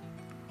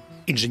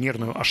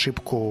инженерную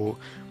ошибку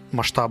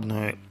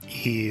масштабную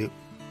и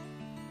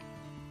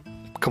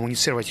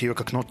коммуницировать ее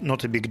как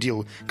not a big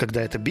deal,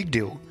 когда это big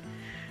deal,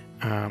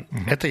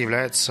 это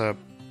является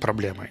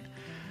проблемой.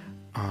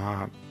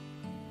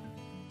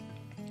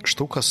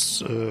 Штука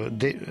с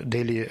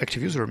Daily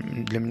Active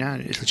User для меня,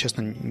 если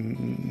честно,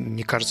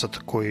 не кажется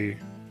такой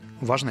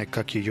важной,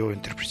 как ее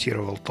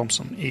интерпретировал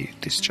Томпсон и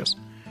ты сейчас.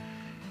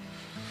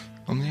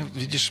 Мне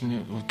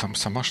там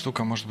сама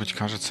штука, может быть,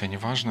 кажется и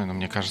неважной, но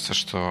мне кажется,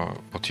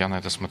 что вот я на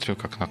это смотрю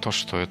как на то,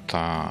 что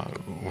это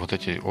вот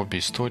эти обе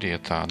истории —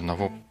 это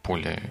одного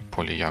поля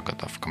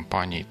ягода. В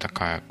компании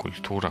такая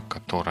культура,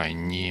 которая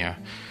не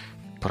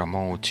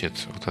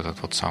промоутит вот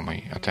этот вот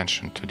самый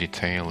attention to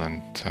detail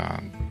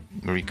and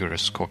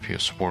rigorous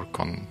copious work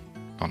on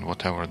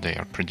whatever they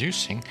are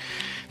producing.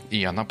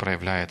 И она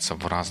проявляется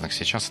в разных...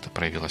 Сейчас это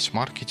проявилось в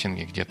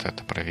маркетинге, где-то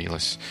это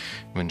проявилось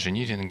в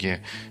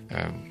инжиниринге.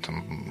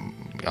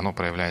 Оно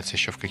проявляется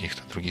еще в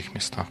каких-то других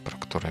местах, про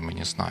которые мы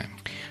не знаем.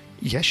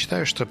 Я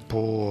считаю, что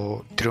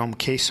по 3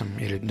 кейсам,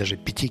 или даже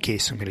 5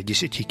 кейсам, или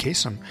 10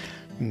 кейсам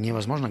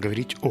невозможно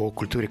говорить о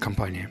культуре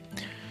компании.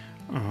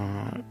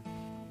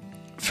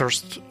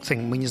 First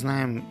thing, мы не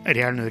знаем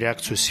реальную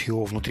реакцию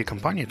CEO внутри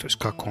компании, то есть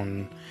как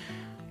он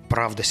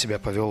правда себя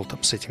повел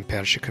там с этим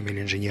пиарщиком или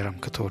инженером,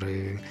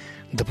 который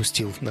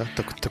допустил, да,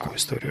 такую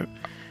историю.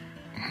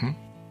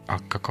 А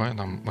какая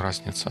нам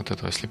разница от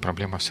этого, если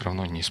проблема все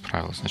равно не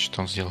исправилась? Значит,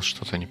 он сделал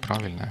что-то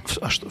неправильное.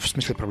 А что в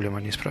смысле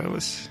проблема не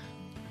исправилась?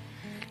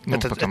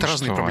 Это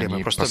разные проблемы.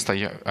 Они просто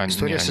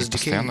история с SDK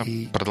постоянно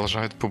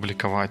продолжают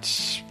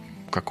публиковать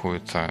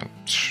какую-то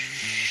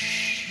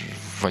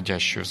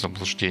вводящую в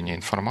заблуждение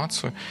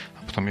информацию,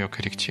 а потом ее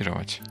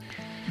корректировать.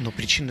 Но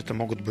причины-то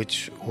могут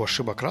быть у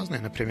ошибок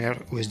разные.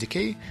 Например, у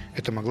SDK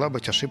это могла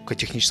быть ошибка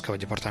технического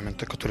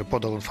департамента, который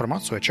подал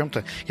информацию о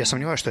чем-то. Я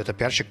сомневаюсь, что это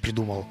пиарщик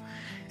придумал.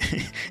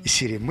 Из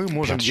серии «Мы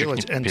можем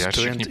делать end-to-end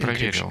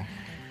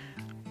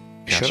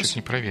Пиарщик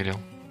не проверил.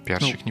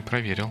 Пиарщик не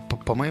проверил.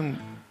 По моим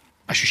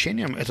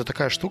ощущениям, это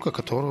такая штука,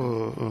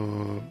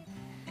 которую...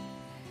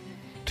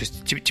 То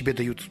есть тебе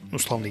дают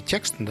условный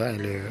текст, да,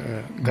 или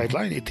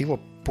гайдлайн, и ты его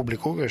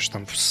публикуешь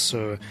там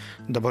с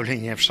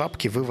добавлением в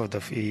шапки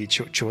выводов и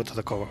чего-то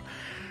такого.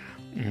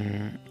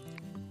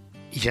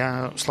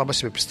 Я слабо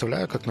себе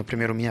представляю, как,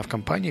 например, у меня в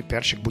компании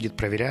пиарщик будет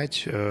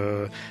проверять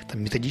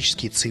там,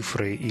 методические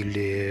цифры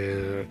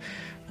или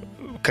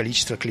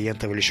количество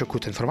клиентов или еще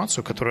какую-то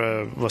информацию,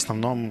 которая в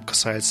основном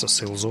касается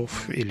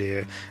сейлзов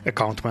или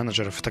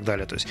аккаунт-менеджеров и так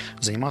далее. То есть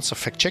заниматься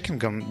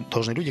факт-чекингом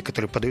должны люди,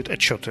 которые подают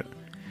отчеты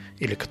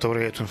или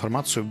которые эту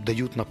информацию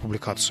дают на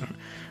публикацию.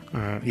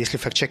 Если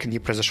факт-чекинг не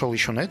произошел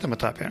еще на этом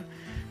этапе,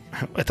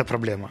 это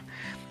проблема.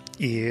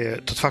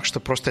 И тот факт, что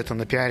просто это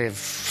на пиаре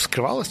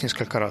вскрывалось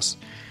несколько раз,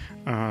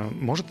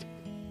 может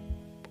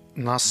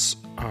нас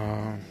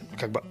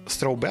как бы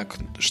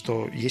throwback,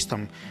 что есть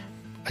там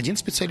один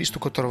специалист, у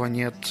которого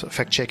нет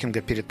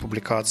факт-чекинга перед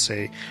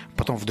публикацией,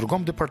 потом в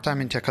другом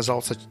департаменте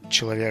оказался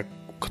человек,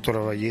 у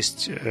которого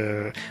есть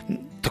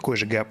такой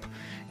же гэп,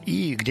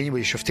 и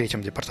где-нибудь еще в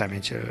третьем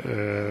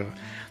департаменте.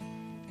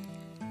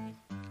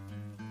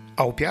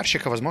 А у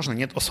пиарщика, возможно,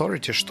 нет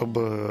authority,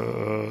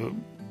 чтобы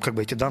как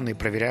бы эти данные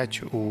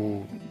проверять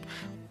у...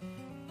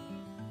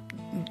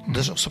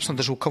 Даже, собственно,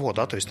 даже у кого,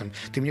 да, то есть там,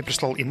 ты мне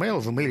прислал имейл,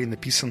 в имейле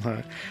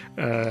написано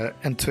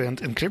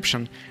end-to-end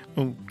encryption,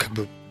 ну, как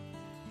бы,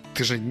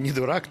 ты же не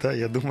дурак, да,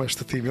 я думаю,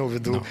 что ты имел в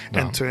виду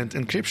end-to-end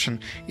encryption,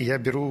 и я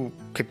беру,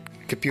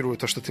 копирую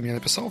то, что ты мне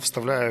написал,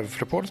 вставляю в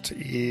репорт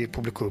и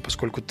публикую,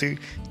 поскольку ты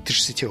же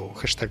CTO,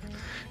 хэштег.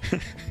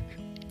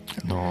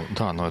 Ну,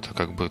 да, но это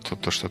как бы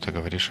то, что ты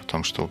говоришь о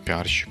том, что у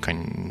пиарщика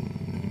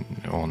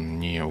он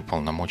не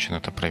уполномочен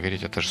это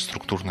проверить. Это же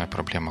структурная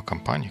проблема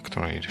компании,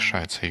 которая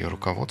решается ее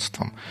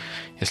руководством.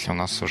 Если у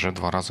нас уже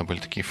 2 раза были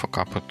такие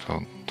факапы,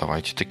 то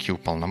давайте таки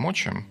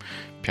уполномочим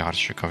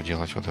пиарщиков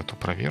делать вот эту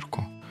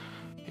проверку.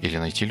 Или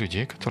найти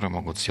людей, которые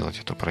могут сделать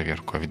эту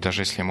проверку. А ведь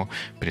даже если ему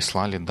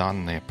прислали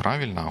данные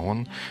правильно, а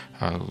он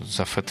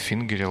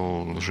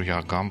зафэтфингерил,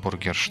 жуя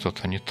гамбургер,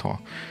 что-то не то,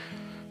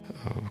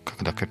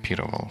 когда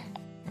копировал.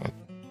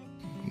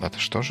 Это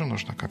что же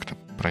нужно как-то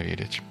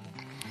проверить?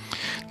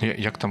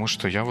 Я к тому,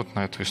 что я вот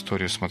на эту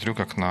историю смотрю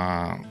как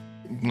на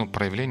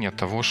проявление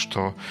того,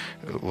 что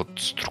вот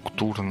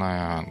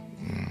структурная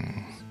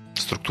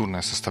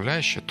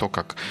составляющая, то,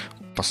 как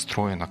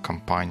построена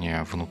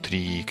компания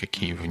внутри,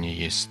 какие в ней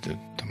есть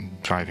там,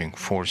 driving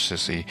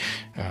forces и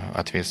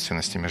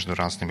ответственности между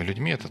разными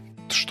людьми, это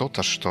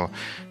что-то, что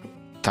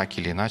так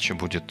или иначе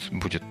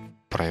будет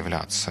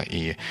проявляться.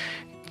 И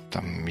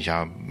там,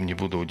 я не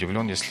буду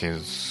удивлен, если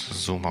с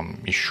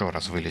Zoom еще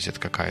раз вылезет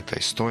какая-то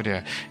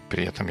история.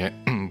 При этом я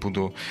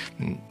буду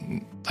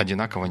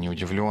одинаково не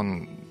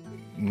удивлен,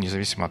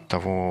 независимо от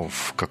того,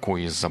 в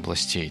какой из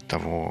областей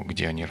того,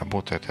 где они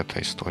работают,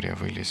 эта история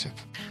вылезет.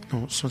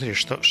 Ну, смотри,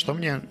 что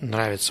мне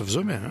нравится в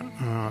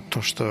Zoom,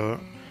 то, что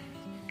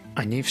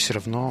они все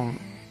равно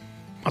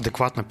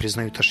адекватно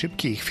признают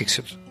ошибки и их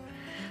фиксят.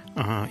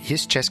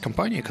 Есть часть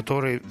компаний,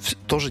 которые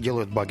тоже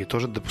делают баги,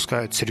 тоже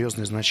допускают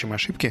серьезные значимые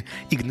ошибки,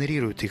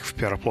 игнорируют их в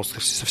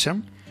пиар-плоскости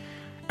совсем,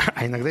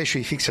 а иногда еще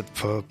и фиксят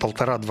в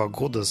 1,5-2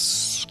 года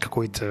с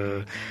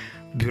какой-то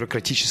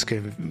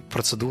бюрократической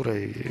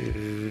процедурой,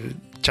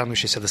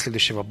 тянущейся до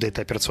следующего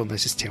апдейта операционной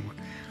системы.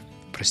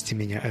 Прости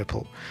меня,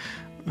 Apple.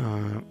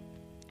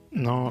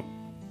 Но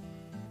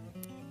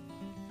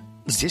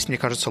здесь, мне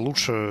кажется,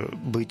 лучше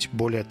быть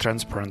более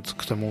transparent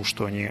к тому,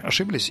 что они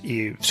ошиблись,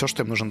 и все,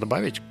 что им нужно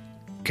добавить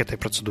к этой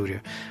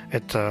процедуре,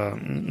 это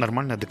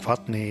нормальный,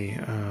 адекватный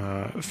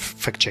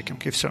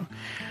факт-чекинг, и все.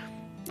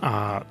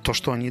 А то,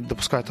 что они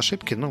допускают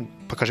ошибки,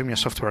 покажи мне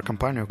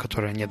софтвер-компанию,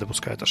 которая не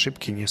допускает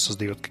ошибки, не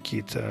создает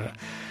какие-то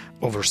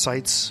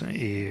oversights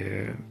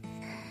и...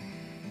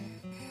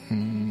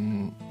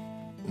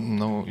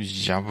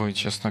 Я бы,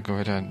 честно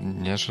говоря,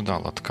 не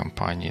ожидал от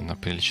компании на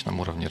приличном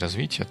уровне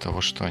развития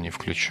того, что они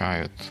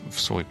включают в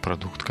свой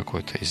продукт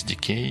какой-то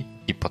SDK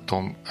и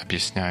потом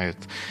объясняют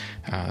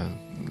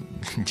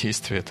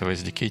действие этого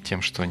SDK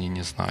тем, что они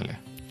не знали.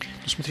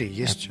 Смотри,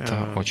 есть...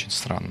 Это очень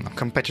странно.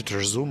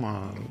 Competitors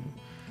Zoom,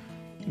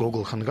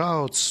 Google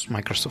Hangouts,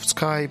 Microsoft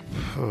Skype,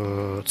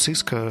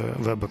 Cisco,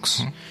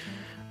 WebEx.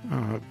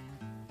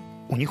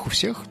 У них у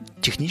всех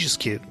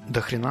технически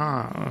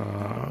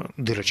дохрена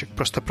дырочек.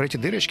 Просто про эти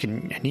дырочки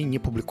они не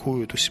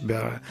публикуют у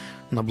себя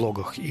на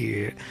блогах.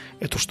 И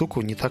эту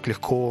штуку не так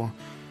легко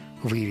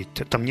выявить.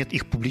 Там нет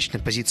их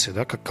публичной позиции,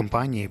 да, как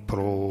компании,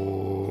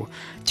 про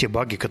те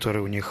баги,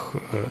 которые у них...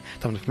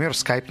 Там, например,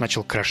 Skype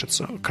начал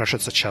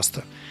крашиться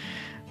часто.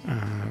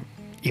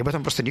 И об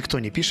этом просто никто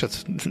не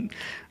пишет.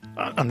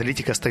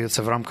 Аналитика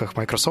остается в рамках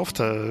Microsoft.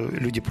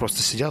 Люди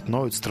просто сидят,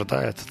 ноют,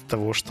 страдают от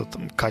того, что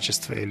там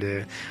качество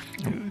или...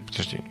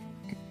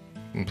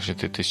 Подожди,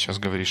 ты сейчас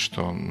говоришь,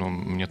 что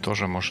мне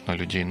тоже можно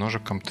людей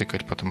ножиком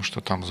тыкать, потому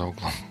что там за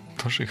углом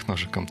тоже их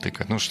ножиком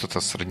тыкать. Что-то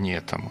сродни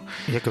этому.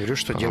 Я говорю,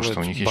 что потому делают что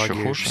у них баги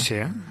еще хуже.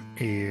 все.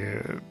 И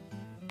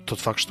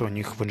тот факт, что у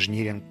них в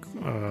инжиниринг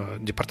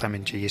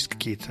департаменте есть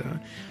какие-то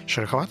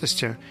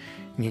шероховатости,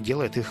 не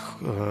делает их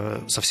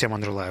совсем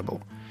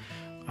unreliable.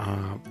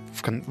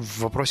 В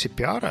вопросе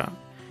пиара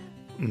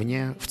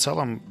мне в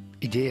целом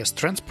идея с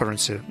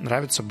transparency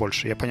нравится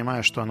больше. Я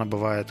понимаю, что она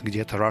бывает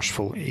где-то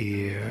rushful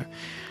и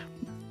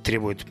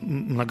требует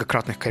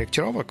многократных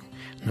корректировок,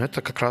 но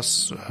это как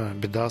раз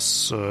беда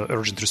с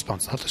urgent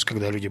response, да? То есть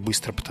когда люди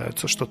быстро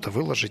пытаются что-то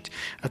выложить,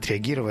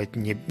 отреагировать,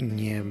 не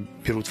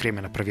берут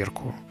время на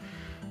проверку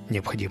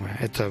необходимое.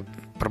 Это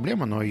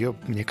проблема, но ее,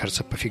 мне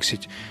кажется,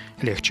 пофиксить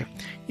легче.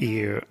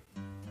 И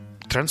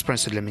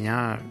transparency для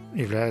меня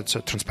является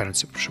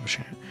прошу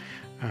прощения,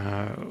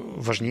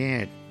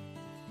 важнее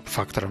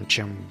фактором,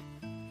 чем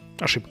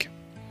ошибки.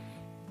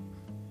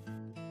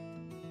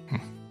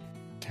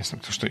 Ясно,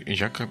 потому что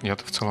я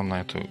в целом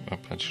на эту,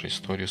 опять же,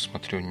 историю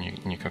смотрю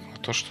не как на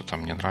то, что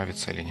там мне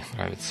нравится или не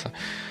нравится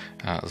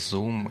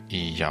Zoom, и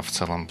я в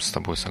целом с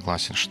тобой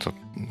согласен, что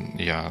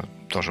я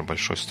тоже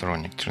большой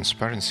сторонник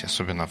transparency,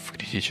 особенно в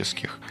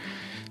критических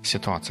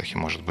ситуациях. И,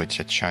 может быть,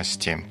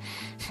 отчасти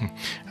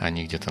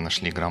они где-то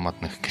нашли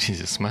грамотных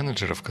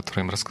кризис-менеджеров,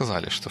 которые им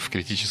рассказали, что в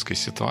критической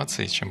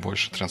ситуации чем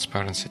больше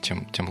transparency,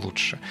 тем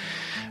лучше.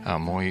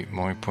 Мой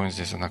point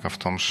здесь, однако, в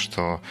том,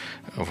 что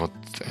вот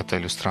эта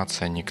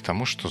иллюстрация не к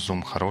тому, что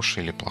Zoom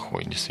хороший или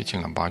плохой.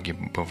 Действительно, баги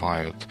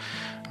бывают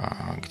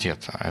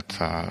где-то.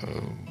 Это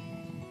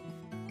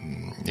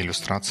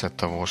иллюстрация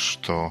того,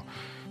 что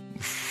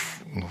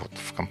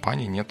в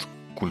компании нет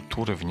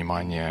культуры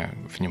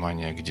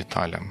внимания к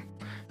деталям.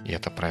 И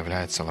это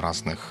проявляется в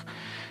разных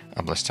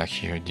областях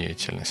ее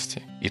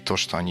деятельности. И то,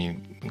 что они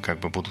как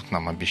бы будут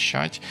нам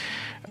обещать,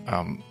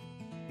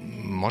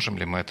 можем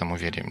ли мы этому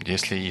верить?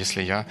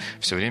 Если я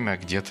все время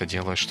где-то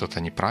делаю что-то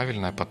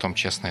неправильное, потом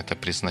честно это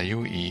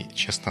признаю и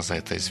честно за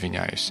это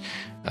извиняюсь,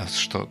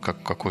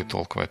 какой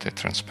толк в этой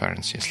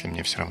transparency, если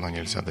мне все равно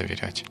нельзя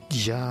доверять?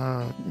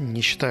 Я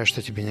не считаю,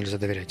 что тебе нельзя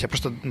доверять. Я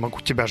просто могу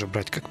тебя же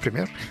брать как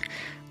пример.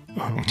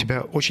 У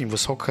тебя очень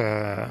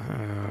высокое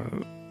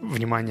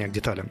внимание к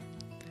деталям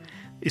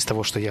из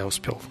того, что я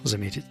успел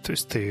заметить. То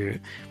есть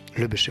ты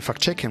любишь и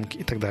факт-чекинг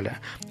и так далее.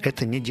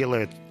 Это не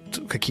делает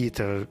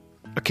какие-то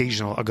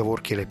occasional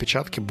оговорки или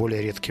опечатки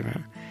более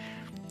редкими.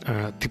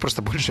 Ты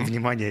просто больше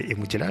внимания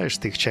им уделяешь,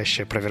 ты их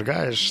чаще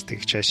опровергаешь, ты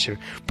их чаще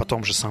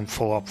потом же сам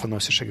follow-up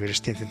выносишь и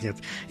говоришь, нет,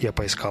 я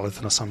поискал,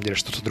 это на самом деле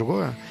что-то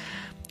другое.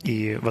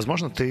 И,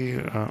 возможно, ты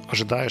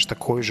ожидаешь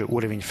такой же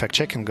уровень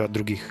факт-чекинга от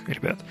других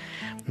ребят.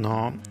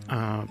 Но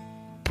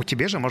по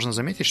тебе же можно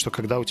заметить, что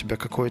когда у тебя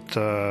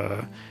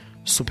какой-то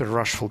супер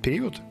rushful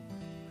период,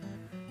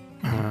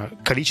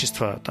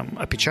 количество там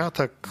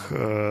опечаток,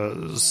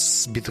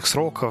 сбитых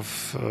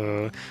сроков,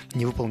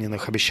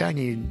 невыполненных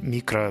обещаний,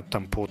 микро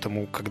там по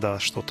тому, когда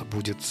что-то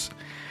будет,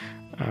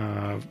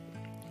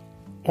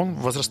 он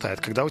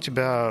возрастает. Когда у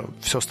тебя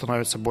все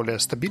становится более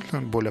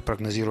стабильно, более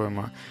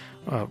прогнозируемо,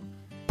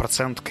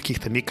 процент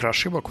каких-то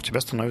микроошибок у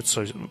тебя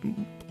становится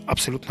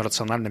абсолютно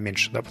рационально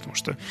меньше, да, потому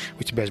что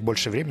у тебя есть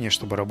больше времени,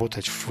 чтобы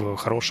работать в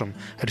хорошем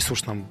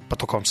ресурсном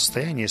потоковом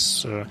состоянии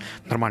с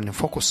нормальным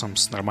фокусом,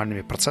 с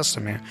нормальными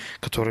процессами,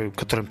 к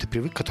которым ты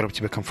привык, к которым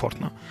тебе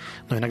комфортно.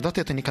 Но иногда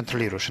ты это не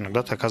контролируешь,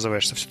 иногда ты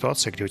оказываешься в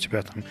ситуации, где у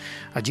тебя там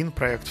один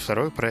проект,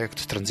 второй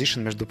проект, транзишн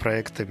между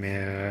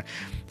проектами,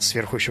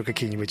 сверху еще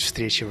какие-нибудь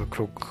встречи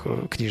вокруг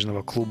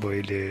книжного клуба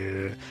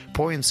или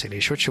points, или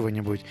еще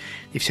чего-нибудь,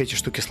 и все эти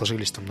штуки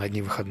сложились там на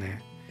одни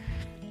выходные.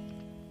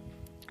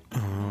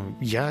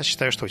 Я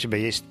считаю, что у тебя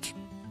есть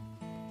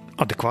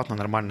адекватно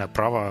нормальное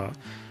право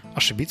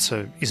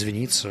ошибиться,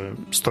 извиниться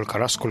столько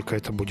раз, сколько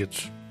это будет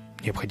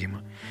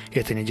необходимо. И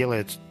это не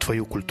делает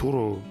твою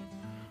культуру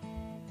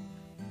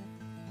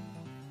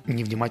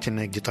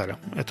невнимательной к деталям.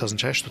 Это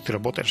означает, что ты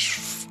работаешь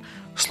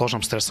в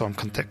сложном стрессовом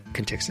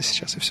контексте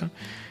сейчас, и все.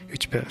 И у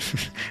тебя,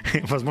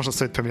 возможно,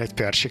 стоит поменять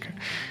пиарщика.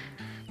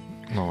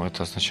 Ну,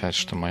 это означает,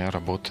 что моя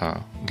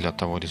работа для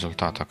того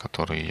результата,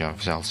 который я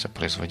взялся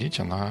производить,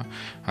 она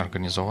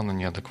организована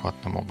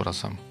неадекватным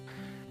образом.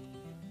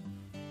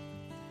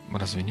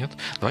 Разве нет?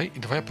 Давай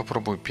я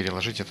попробую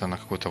переложить это на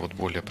какой-то вот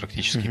более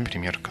практический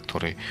пример,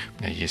 который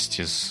у меня есть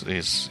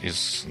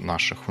из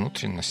наших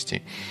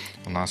внутренностей.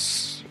 У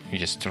нас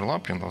есть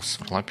Rollup, и у нас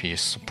в Rollup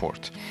есть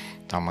support.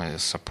 Там мы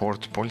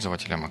саппорт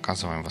пользователям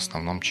оказываем в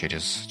основном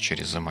через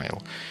email.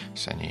 То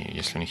есть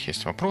если у них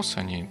есть вопросы,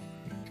 они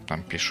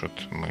там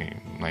пишут,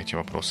 мы на эти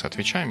вопросы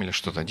отвечаем или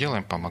что-то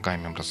делаем,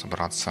 помогаем им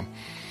разобраться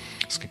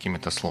с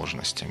какими-то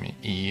сложностями.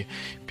 И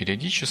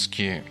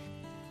периодически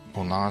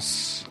у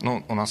нас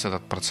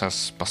этот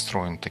процесс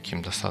построен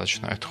таким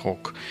достаточно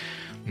ad-hoc,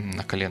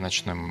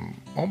 наколеночным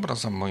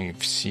образом. Мы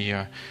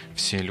все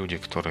люди,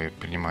 которые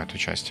принимают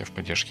участие в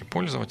поддержке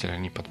пользователя,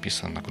 они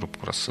подписаны на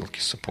группу рассылки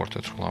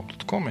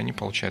support@rollup.com, и они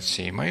получают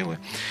все имейлы.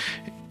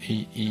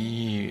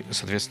 И,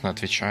 соответственно,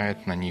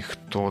 отвечает на них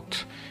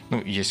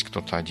есть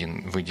кто-то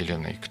один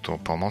выделенный, кто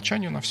по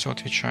умолчанию на все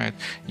отвечает.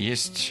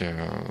 Есть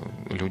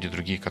люди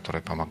другие,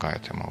 которые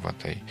помогают ему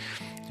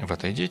в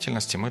этой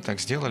деятельности. Мы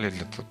так сделали,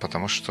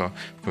 потому что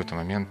в какой-то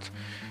момент,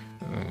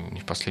 не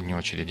в последнюю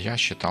очередь, я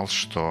считал,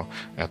 что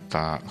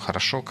это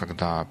хорошо,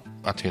 когда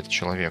ответ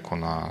человеку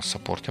на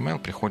support email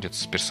приходит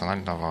с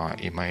персонального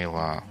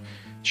имейла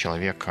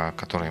человека,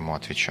 который ему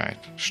отвечает,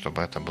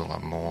 чтобы это было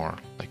more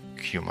like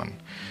human,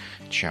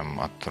 чем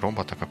от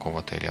робота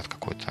какого-то или от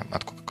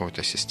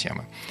какой-то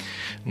системы.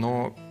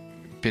 Но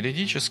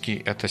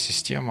периодически эта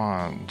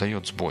система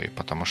дает сбой,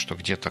 потому что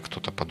где-то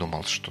кто-то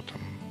подумал, что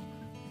там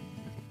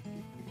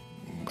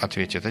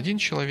ответит один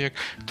человек,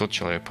 тот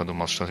человек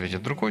подумал, что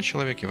ответит другой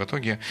человек, и в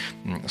итоге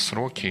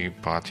сроки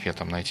по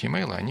ответам на эти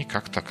имейлы, они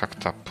как-то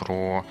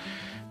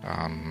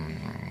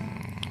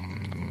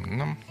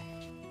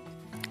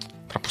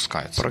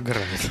пропускаются.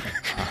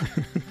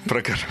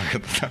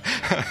 Прогорает, да.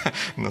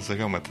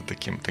 Назовем это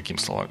таким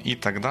словом. И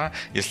тогда,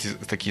 если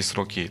такие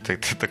сроки,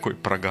 такой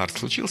прогар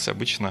случился,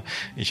 обычно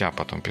я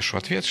потом пишу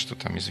ответ, что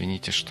там,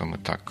 извините, что мы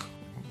так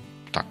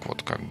так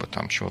вот как бы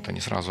там чего-то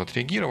не сразу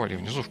отреагировали.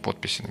 Внизу в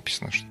подписи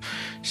написано, что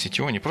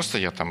CTO не просто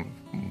я там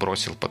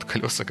бросил под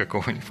колеса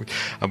какого-нибудь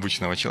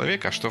обычного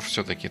человека, а что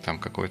все-таки там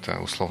какой-то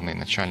условный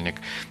начальник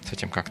с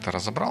этим как-то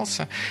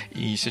разобрался.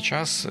 И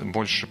сейчас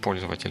больше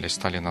пользователей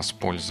стали нас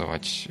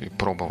пользовать,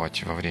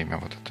 пробовать во время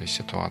вот этой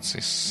ситуации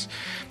с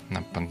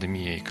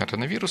пандемией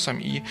коронавирусом,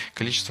 и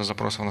количество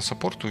запросов на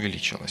саппорт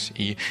увеличилось.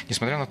 И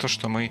несмотря на то,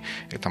 что мы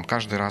там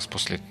каждый раз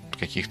после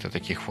каких-то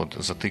таких вот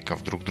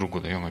затыков друг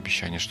другу даем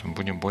обещание, что мы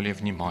будем более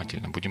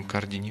внимательны, будем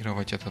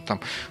координировать это там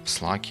в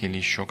Slack или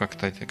еще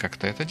как-то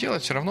это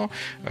делать, все равно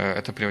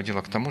это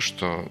приводило к тому,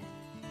 что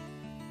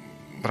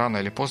рано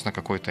или поздно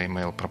какой-то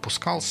email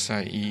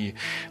пропускался, и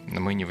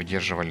мы не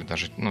выдерживали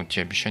даже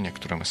те обещания,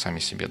 которые мы сами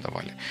себе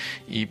давали.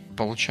 И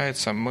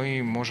получается,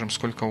 мы можем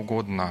сколько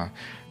угодно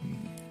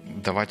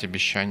давать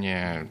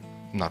обещания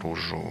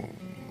наружу,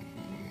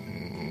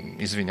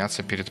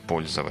 извиняться перед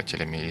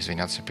пользователями,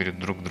 извиняться перед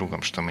друг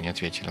другом, что мы не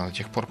ответили. Но до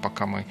тех пор,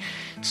 пока мы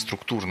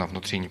структурно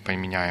внутри не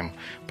поменяем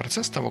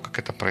процесс того, как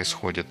это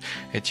происходит,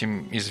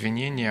 этим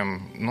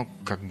извинениям,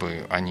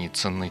 они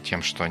ценны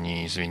тем, что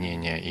они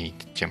извинения, и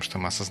тем, что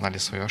мы осознали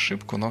свою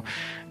ошибку, но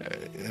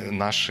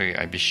наши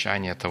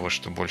обещания того,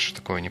 что больше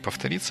такого не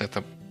повторится,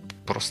 это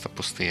просто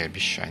пустые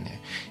обещания.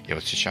 И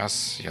вот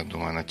сейчас я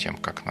думаю над тем,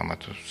 как нам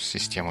эту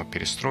систему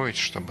перестроить,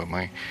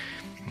 чтобы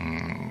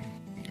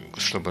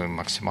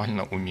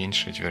максимально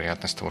уменьшить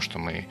вероятность того, что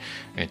мы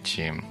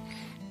эти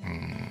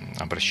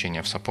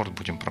обращения в саппорт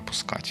будем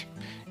пропускать.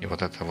 И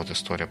вот эта вот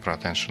история про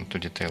attention to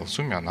detail в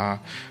Zoom,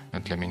 она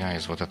для меня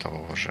из вот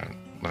этого уже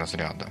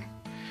разряда.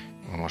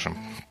 Мы можем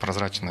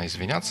прозрачно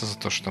извиняться за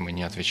то, что мы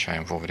не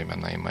отвечаем вовремя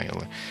на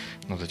имейлы,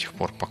 но до тех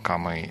пор, пока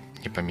мы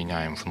не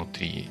поменяем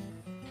внутри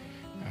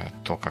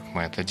то, как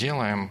мы это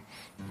делаем,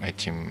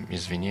 эти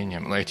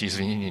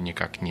извинения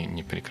никак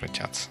не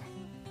прекратятся.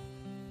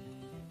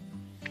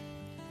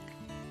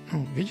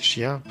 Видишь,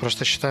 я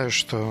просто считаю,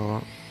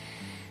 что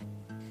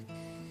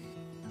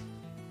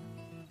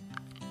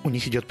у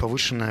них идет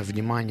повышенное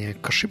внимание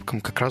к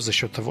ошибкам как раз за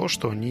счет того,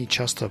 что они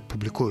часто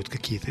публикуют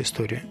какие-то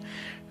истории.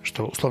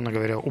 Что, условно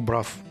говоря,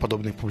 убрав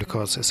подобные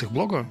публикации с их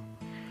блога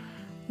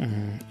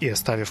и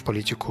оставив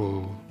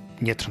политику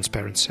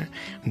не-transparency,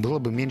 было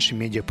бы меньше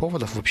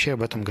медиаповодов вообще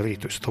об этом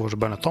говорить. То есть у того же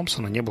Бена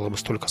Томпсона не было бы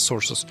столько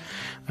sources.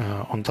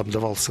 Он там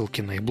давал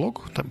ссылки на их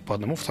блог там, по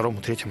одному,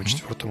 второму, третьему,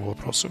 четвертому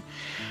вопросу.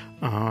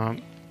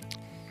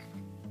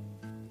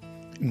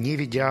 Не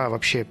ведя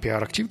вообще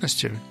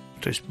пиар-активности,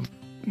 то есть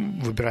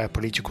выбирая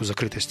политику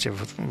закрытости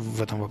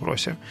в этом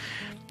вопросе,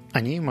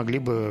 они могли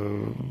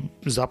бы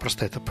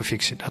запросто это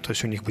пофиксить. Да? То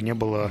есть у них бы не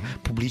было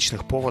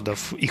публичных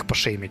поводов их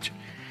пошеймить.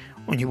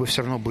 У них бы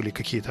все равно были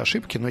какие-то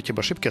ошибки, но эти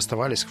ошибки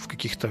оставались в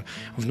каких-то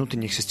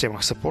внутренних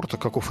системах саппорта,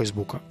 как у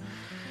Фейсбука.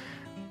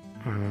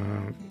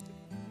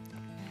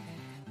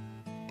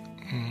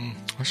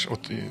 Знаешь,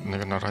 вот,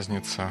 наверное,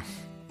 разница,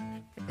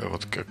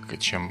 вот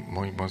чем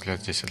мой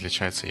взгляд здесь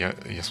отличается,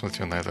 я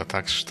смотрю на это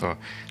так, что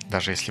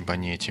даже если бы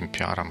они этим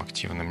пиаром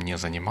активным не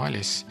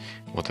занимались,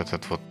 вот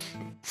этот вот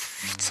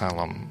в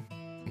целом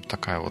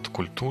такая вот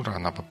культура,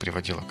 она бы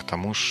приводила к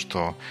тому,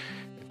 что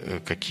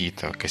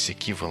какие-то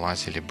косяки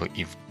вылазили бы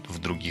и в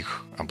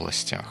других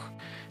областях.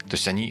 То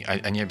есть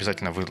они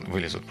обязательно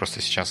вылезут.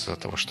 Просто сейчас из-за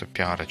того, что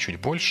пиара чуть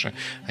больше,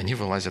 они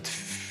вылазят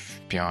в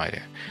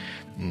пиаре.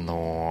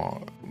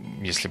 Но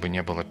если бы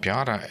не было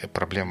пиара,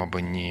 проблема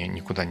бы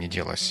никуда не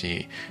делась.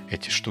 И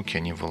эти штуки,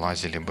 они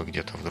вылазили бы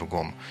где-то в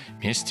другом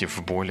месте,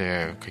 в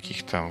более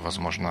каких-то,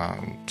 возможно,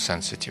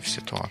 sensitive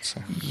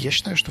ситуациях. Я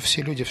считаю, что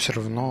все люди все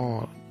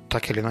равно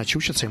так или иначе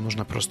учатся, им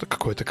нужно просто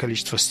какое-то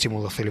количество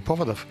стимулов или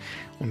поводов.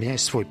 У меня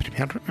есть свой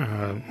пример.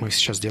 Мы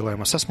сейчас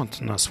делаем ассессмент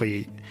на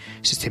своей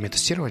системе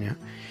тестирования,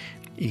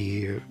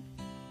 и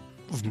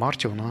в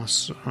марте у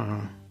нас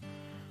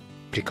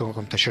при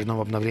каком-то очередном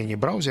обновлении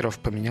браузеров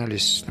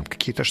поменялись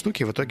какие-то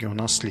штуки, и в итоге у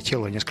нас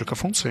слетело несколько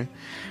функций,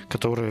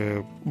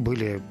 которые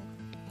были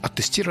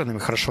оттестированными,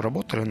 хорошо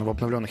работали, но в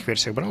обновленных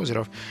версиях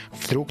браузеров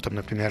вдруг, там,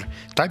 например,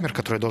 таймер,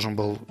 который должен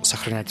был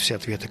сохранять все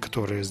ответы,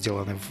 которые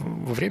сделаны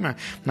во время,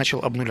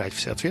 начал обнулять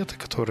все ответы,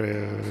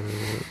 которые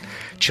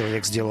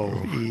человек сделал.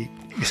 И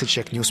если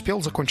человек не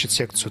успел закончить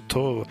секцию,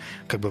 то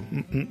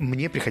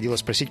мне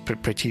приходилось просить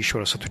пройти еще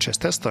раз эту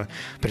часть теста,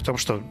 при том,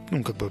 что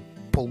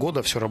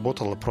полгода все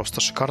работало просто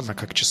шикарно,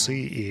 как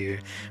часы, и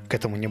к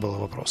этому не было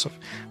вопросов.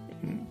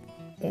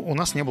 У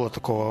нас не было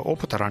такого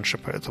опыта раньше,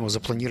 поэтому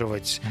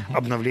запланировать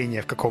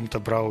обновление в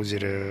каком-то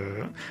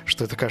браузере,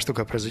 что такая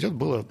штука произойдет,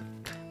 было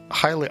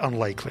highly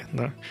unlikely.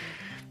 Да?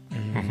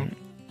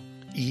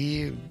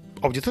 И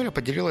аудитория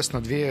поделилась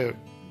на две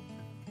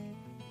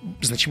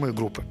значимые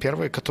группы.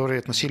 Первые, которые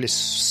относились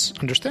с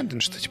understanding,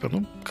 что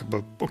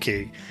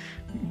окей,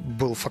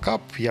 был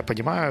факап, я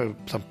понимаю,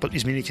 там,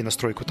 измените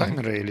настройку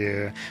таймера,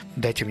 или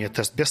дайте мне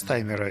тест без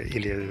таймера,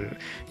 или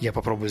я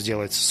попробую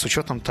сделать с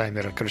учетом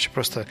таймера. Короче,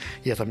 просто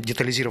я там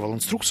детализировал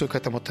инструкцию к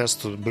этому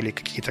тесту, были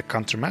какие-то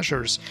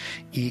countermeasures,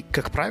 и,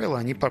 как правило,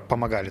 они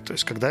помогали. То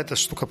есть, когда эта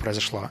штука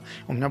произошла,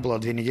 у меня было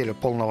 2 недели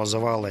полного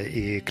завала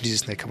и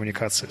кризисной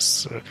коммуникации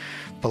с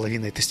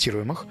половиной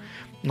тестируемых,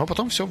 но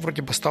потом все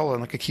вроде бы стало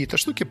на какие-то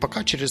штуки,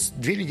 пока через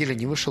 2 недели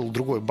не вышел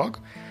другой баг,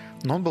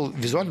 но он был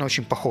визуально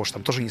очень похож.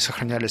 Там тоже не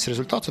сохранялись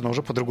результаты, но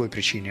уже по другой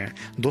причине.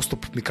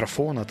 Доступ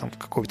микрофона, там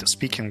какой-то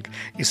спикинг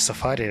из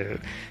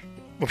Safari.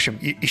 В общем,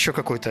 и еще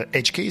какой-то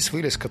edge case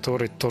вылез,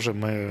 который тоже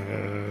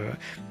мы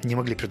не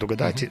могли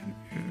предугадать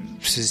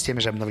в связи с теми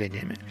же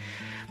обновлениями.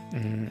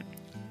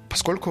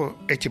 Поскольку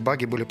эти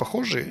баги были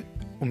похожи,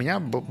 у меня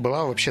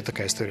была вообще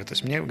такая история. То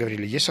есть мне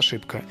говорили, есть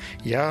ошибка.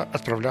 Я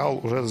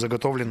отправлял уже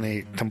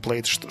заготовленный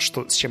темплейт,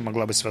 с чем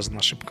могла быть связана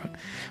ошибка.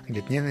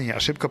 Говорит, не-не-не,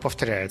 ошибка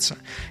повторяется.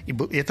 И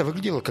это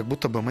выглядело, как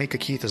будто бы мы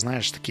какие-то,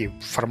 знаешь, такие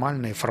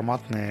формальные,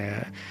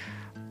 форматные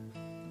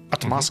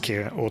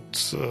отмазки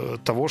от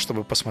того,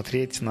 чтобы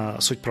посмотреть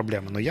на суть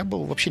проблемы. Но я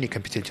был вообще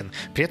некомпетентен.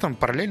 При этом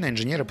параллельно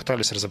инженеры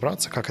пытались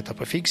разобраться, как это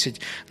пофиксить.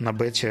 В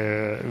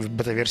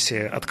бета-версии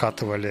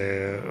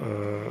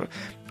откатывали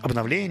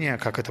обновления,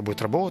 как это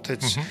будет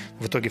работать.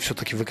 В итоге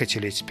все-таки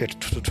выкатили, и теперь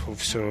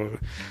все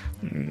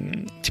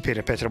теперь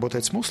опять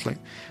работает смуслой.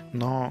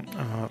 Но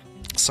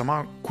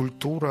сама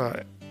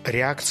культура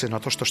реакции на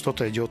то, что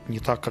что-то идет не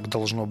так, как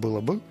должно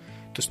было бы,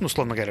 то есть,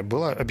 условно говоря,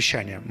 было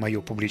обещание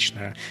мое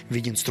публичное в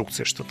виде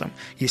инструкции, что там,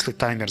 если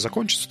таймер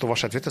закончится, то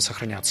ваши ответы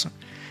сохранятся.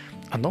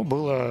 Оно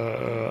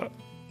было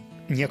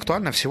не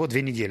актуально всего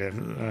 2 недели,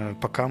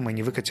 пока мы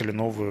не выкатили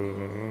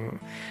новую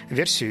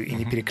версию и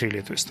не перекрыли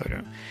эту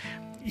историю.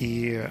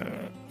 И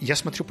я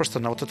смотрю просто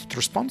на вот этот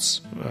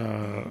респонс,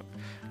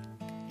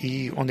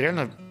 и он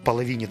реально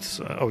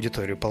половинит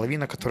аудиторию.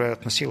 Половина, которая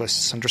относилась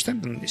с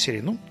understanding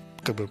серии,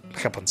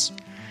 happens.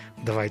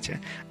 Давайте.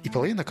 И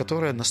половина,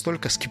 которая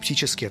настолько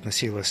скептически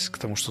относилась к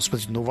тому, что,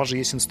 смотрите, у вас же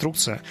есть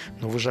инструкция,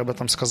 но вы же об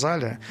этом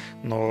сказали,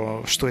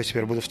 но что я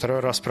теперь буду 2-й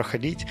раз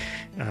проходить?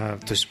 То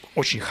есть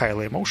очень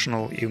highly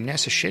emotional, и у меня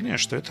есть ощущение,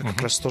 что это как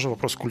раз тоже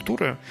вопрос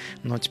культуры,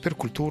 но теперь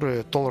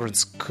культуры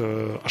tolerance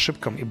к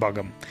ошибкам и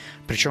багам.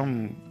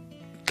 Причем,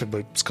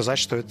 сказать,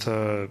 что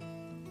это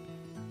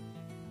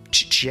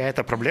чья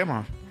это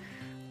проблема,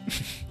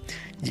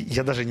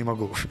 я даже не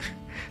могу.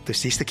 То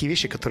есть такие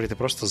вещи, которые ты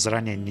просто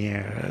заранее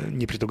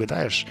не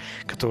предугадаешь,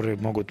 которые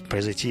могут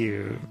произойти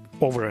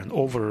over and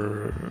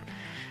over.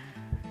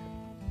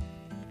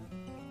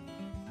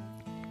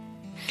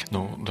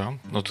 Ну, да.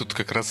 Но тут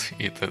как раз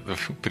и это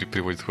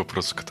приводит к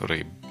вопросу,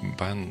 который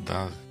Бен,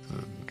 да,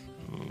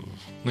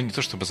 не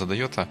то чтобы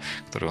задает, а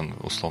который он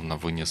условно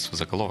вынес в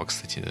заголовок,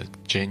 кстати,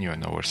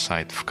 genuine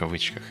oversight в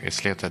кавычках.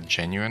 Если это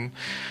genuine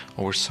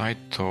oversight,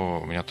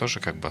 то у меня тоже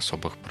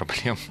особых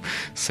проблем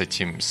с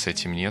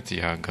этим нет.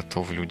 Я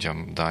готов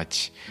людям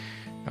дать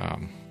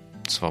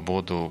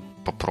свободу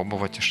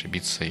попробовать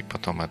ошибиться и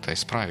потом это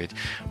исправить.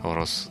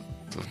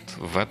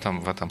 В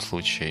этом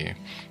случае,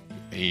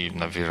 и,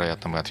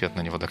 вероятно, мы ответ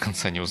на него до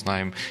конца не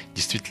узнаем,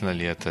 действительно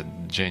ли это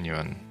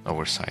genuine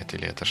oversight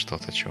или это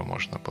что-то, чего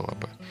можно было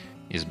бы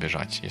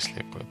избежать,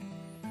 если бы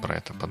про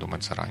это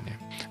подумать заранее.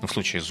 В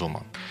случае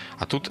зума.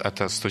 А тут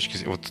это с точки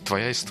зрения... Вот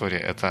твоя история,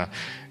 это,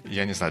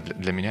 я не знаю,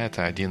 для меня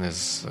это один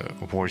из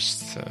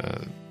worst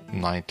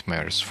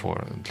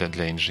nightmares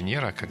для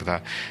инженера,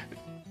 когда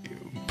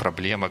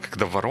проблема,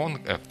 когда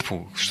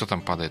что там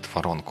падает в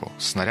воронку?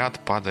 Снаряд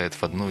падает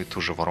в одну и ту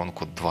же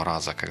воронку 2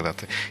 раза, когда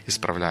ты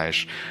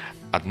исправляешь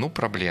одну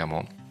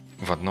проблему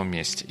в одном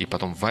месте, и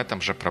потом в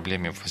этом же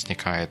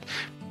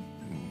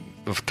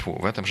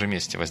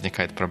месте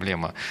возникает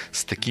проблема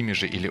с такими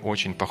же или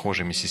очень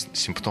похожими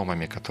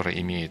симптомами,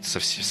 которые имеют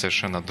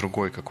совершенно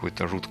другой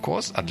какой-то root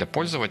cause, а для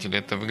пользователя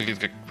это выглядит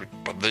как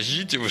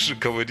подождите, вы же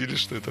говорили,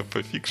 что это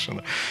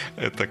пофикшено.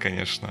 Это,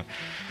 конечно,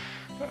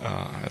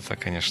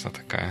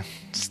 такая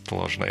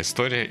сложная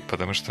история,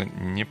 потому что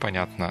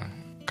непонятно,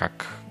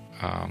 как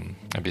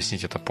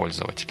объяснить это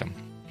пользователям.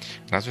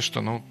 Разве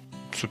что,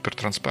 супер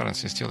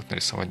transparency сделать,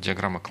 нарисовать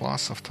диаграммы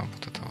классов, там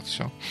вот это вот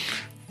все,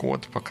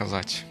 код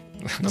показать.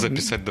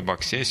 Записать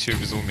дебаг-сессию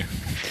в Zoom.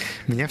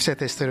 Меня вся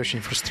эта история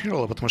очень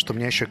фрустрировала, потому что у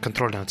меня еще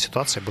контроля над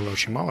ситуацией было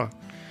очень мало.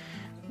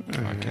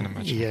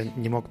 И я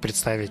не мог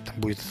представить,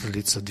 будет это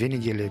длиться 2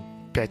 недели,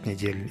 5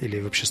 недель,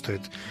 или вообще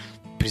стоит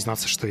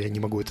признаться, что я не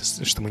могу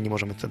что мы не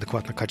можем это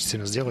адекватно,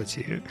 качественно сделать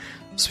и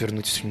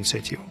свернуть всю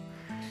инициативу.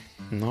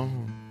 Но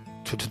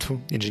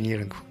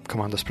инжиниринг,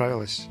 команда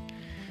справилась.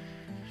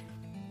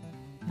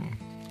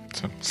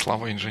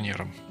 Слава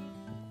инженерам.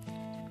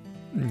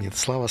 Нет,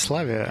 слава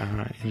славе,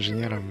 а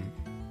инженерам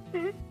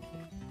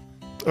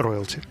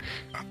роялти.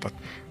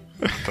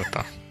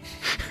 Да.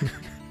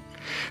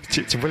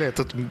 Тем более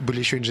тут были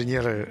еще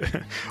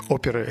инженеры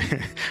оперы,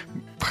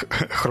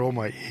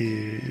 хрома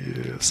и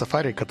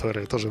Safari,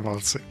 которые тоже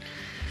молодцы.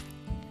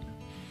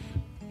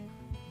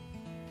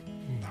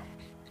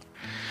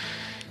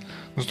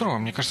 Здорово,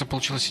 мне кажется,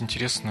 получилась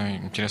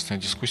интересная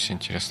дискуссия.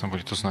 Интересно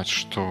будет узнать,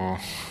 что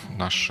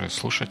наши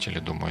слушатели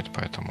думают по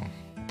этому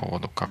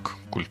поводу, как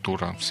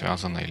культура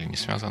связана или не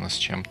связана с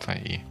чем-то,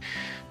 и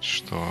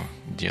что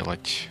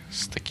делать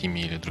с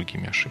такими или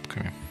другими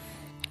ошибками.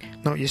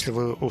 Но если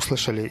вы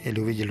услышали или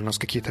увидели у нас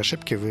какие-то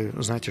ошибки, вы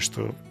знаете,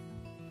 что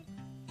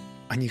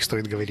о них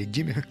стоит говорить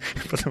Диме,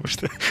 потому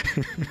что...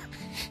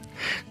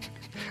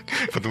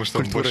 Потому что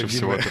он больше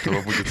всего от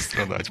этого будет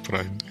страдать,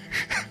 правильно?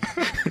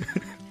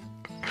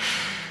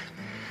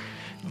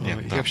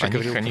 Нет, да,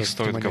 о них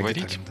стоит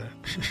говорить.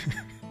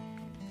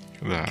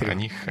 Да,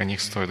 о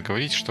них стоит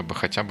говорить, чтобы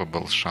хотя бы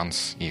был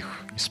шанс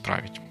их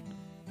исправить.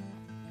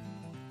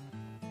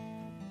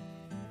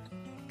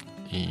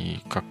 И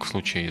как в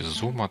случае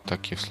зума,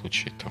 так и в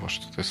случае того,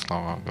 что ты,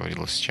 Слава,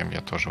 говорила, с чем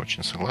я тоже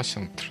очень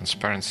согласен.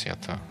 Transparency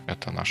 —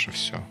 это наше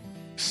все.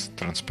 С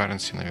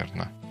transparency,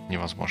 наверное,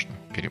 невозможно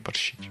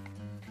переборщить.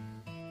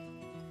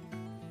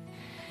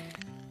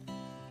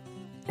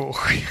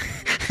 Ох,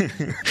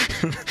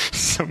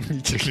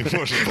 сомнительно. Или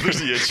можно,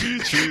 подожди, я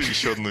чую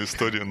еще одну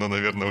историю, но,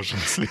 наверное, уже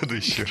в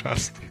следующий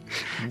раз.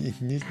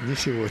 Не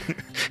сегодня.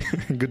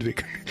 Good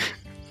week.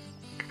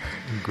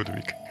 Good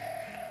week.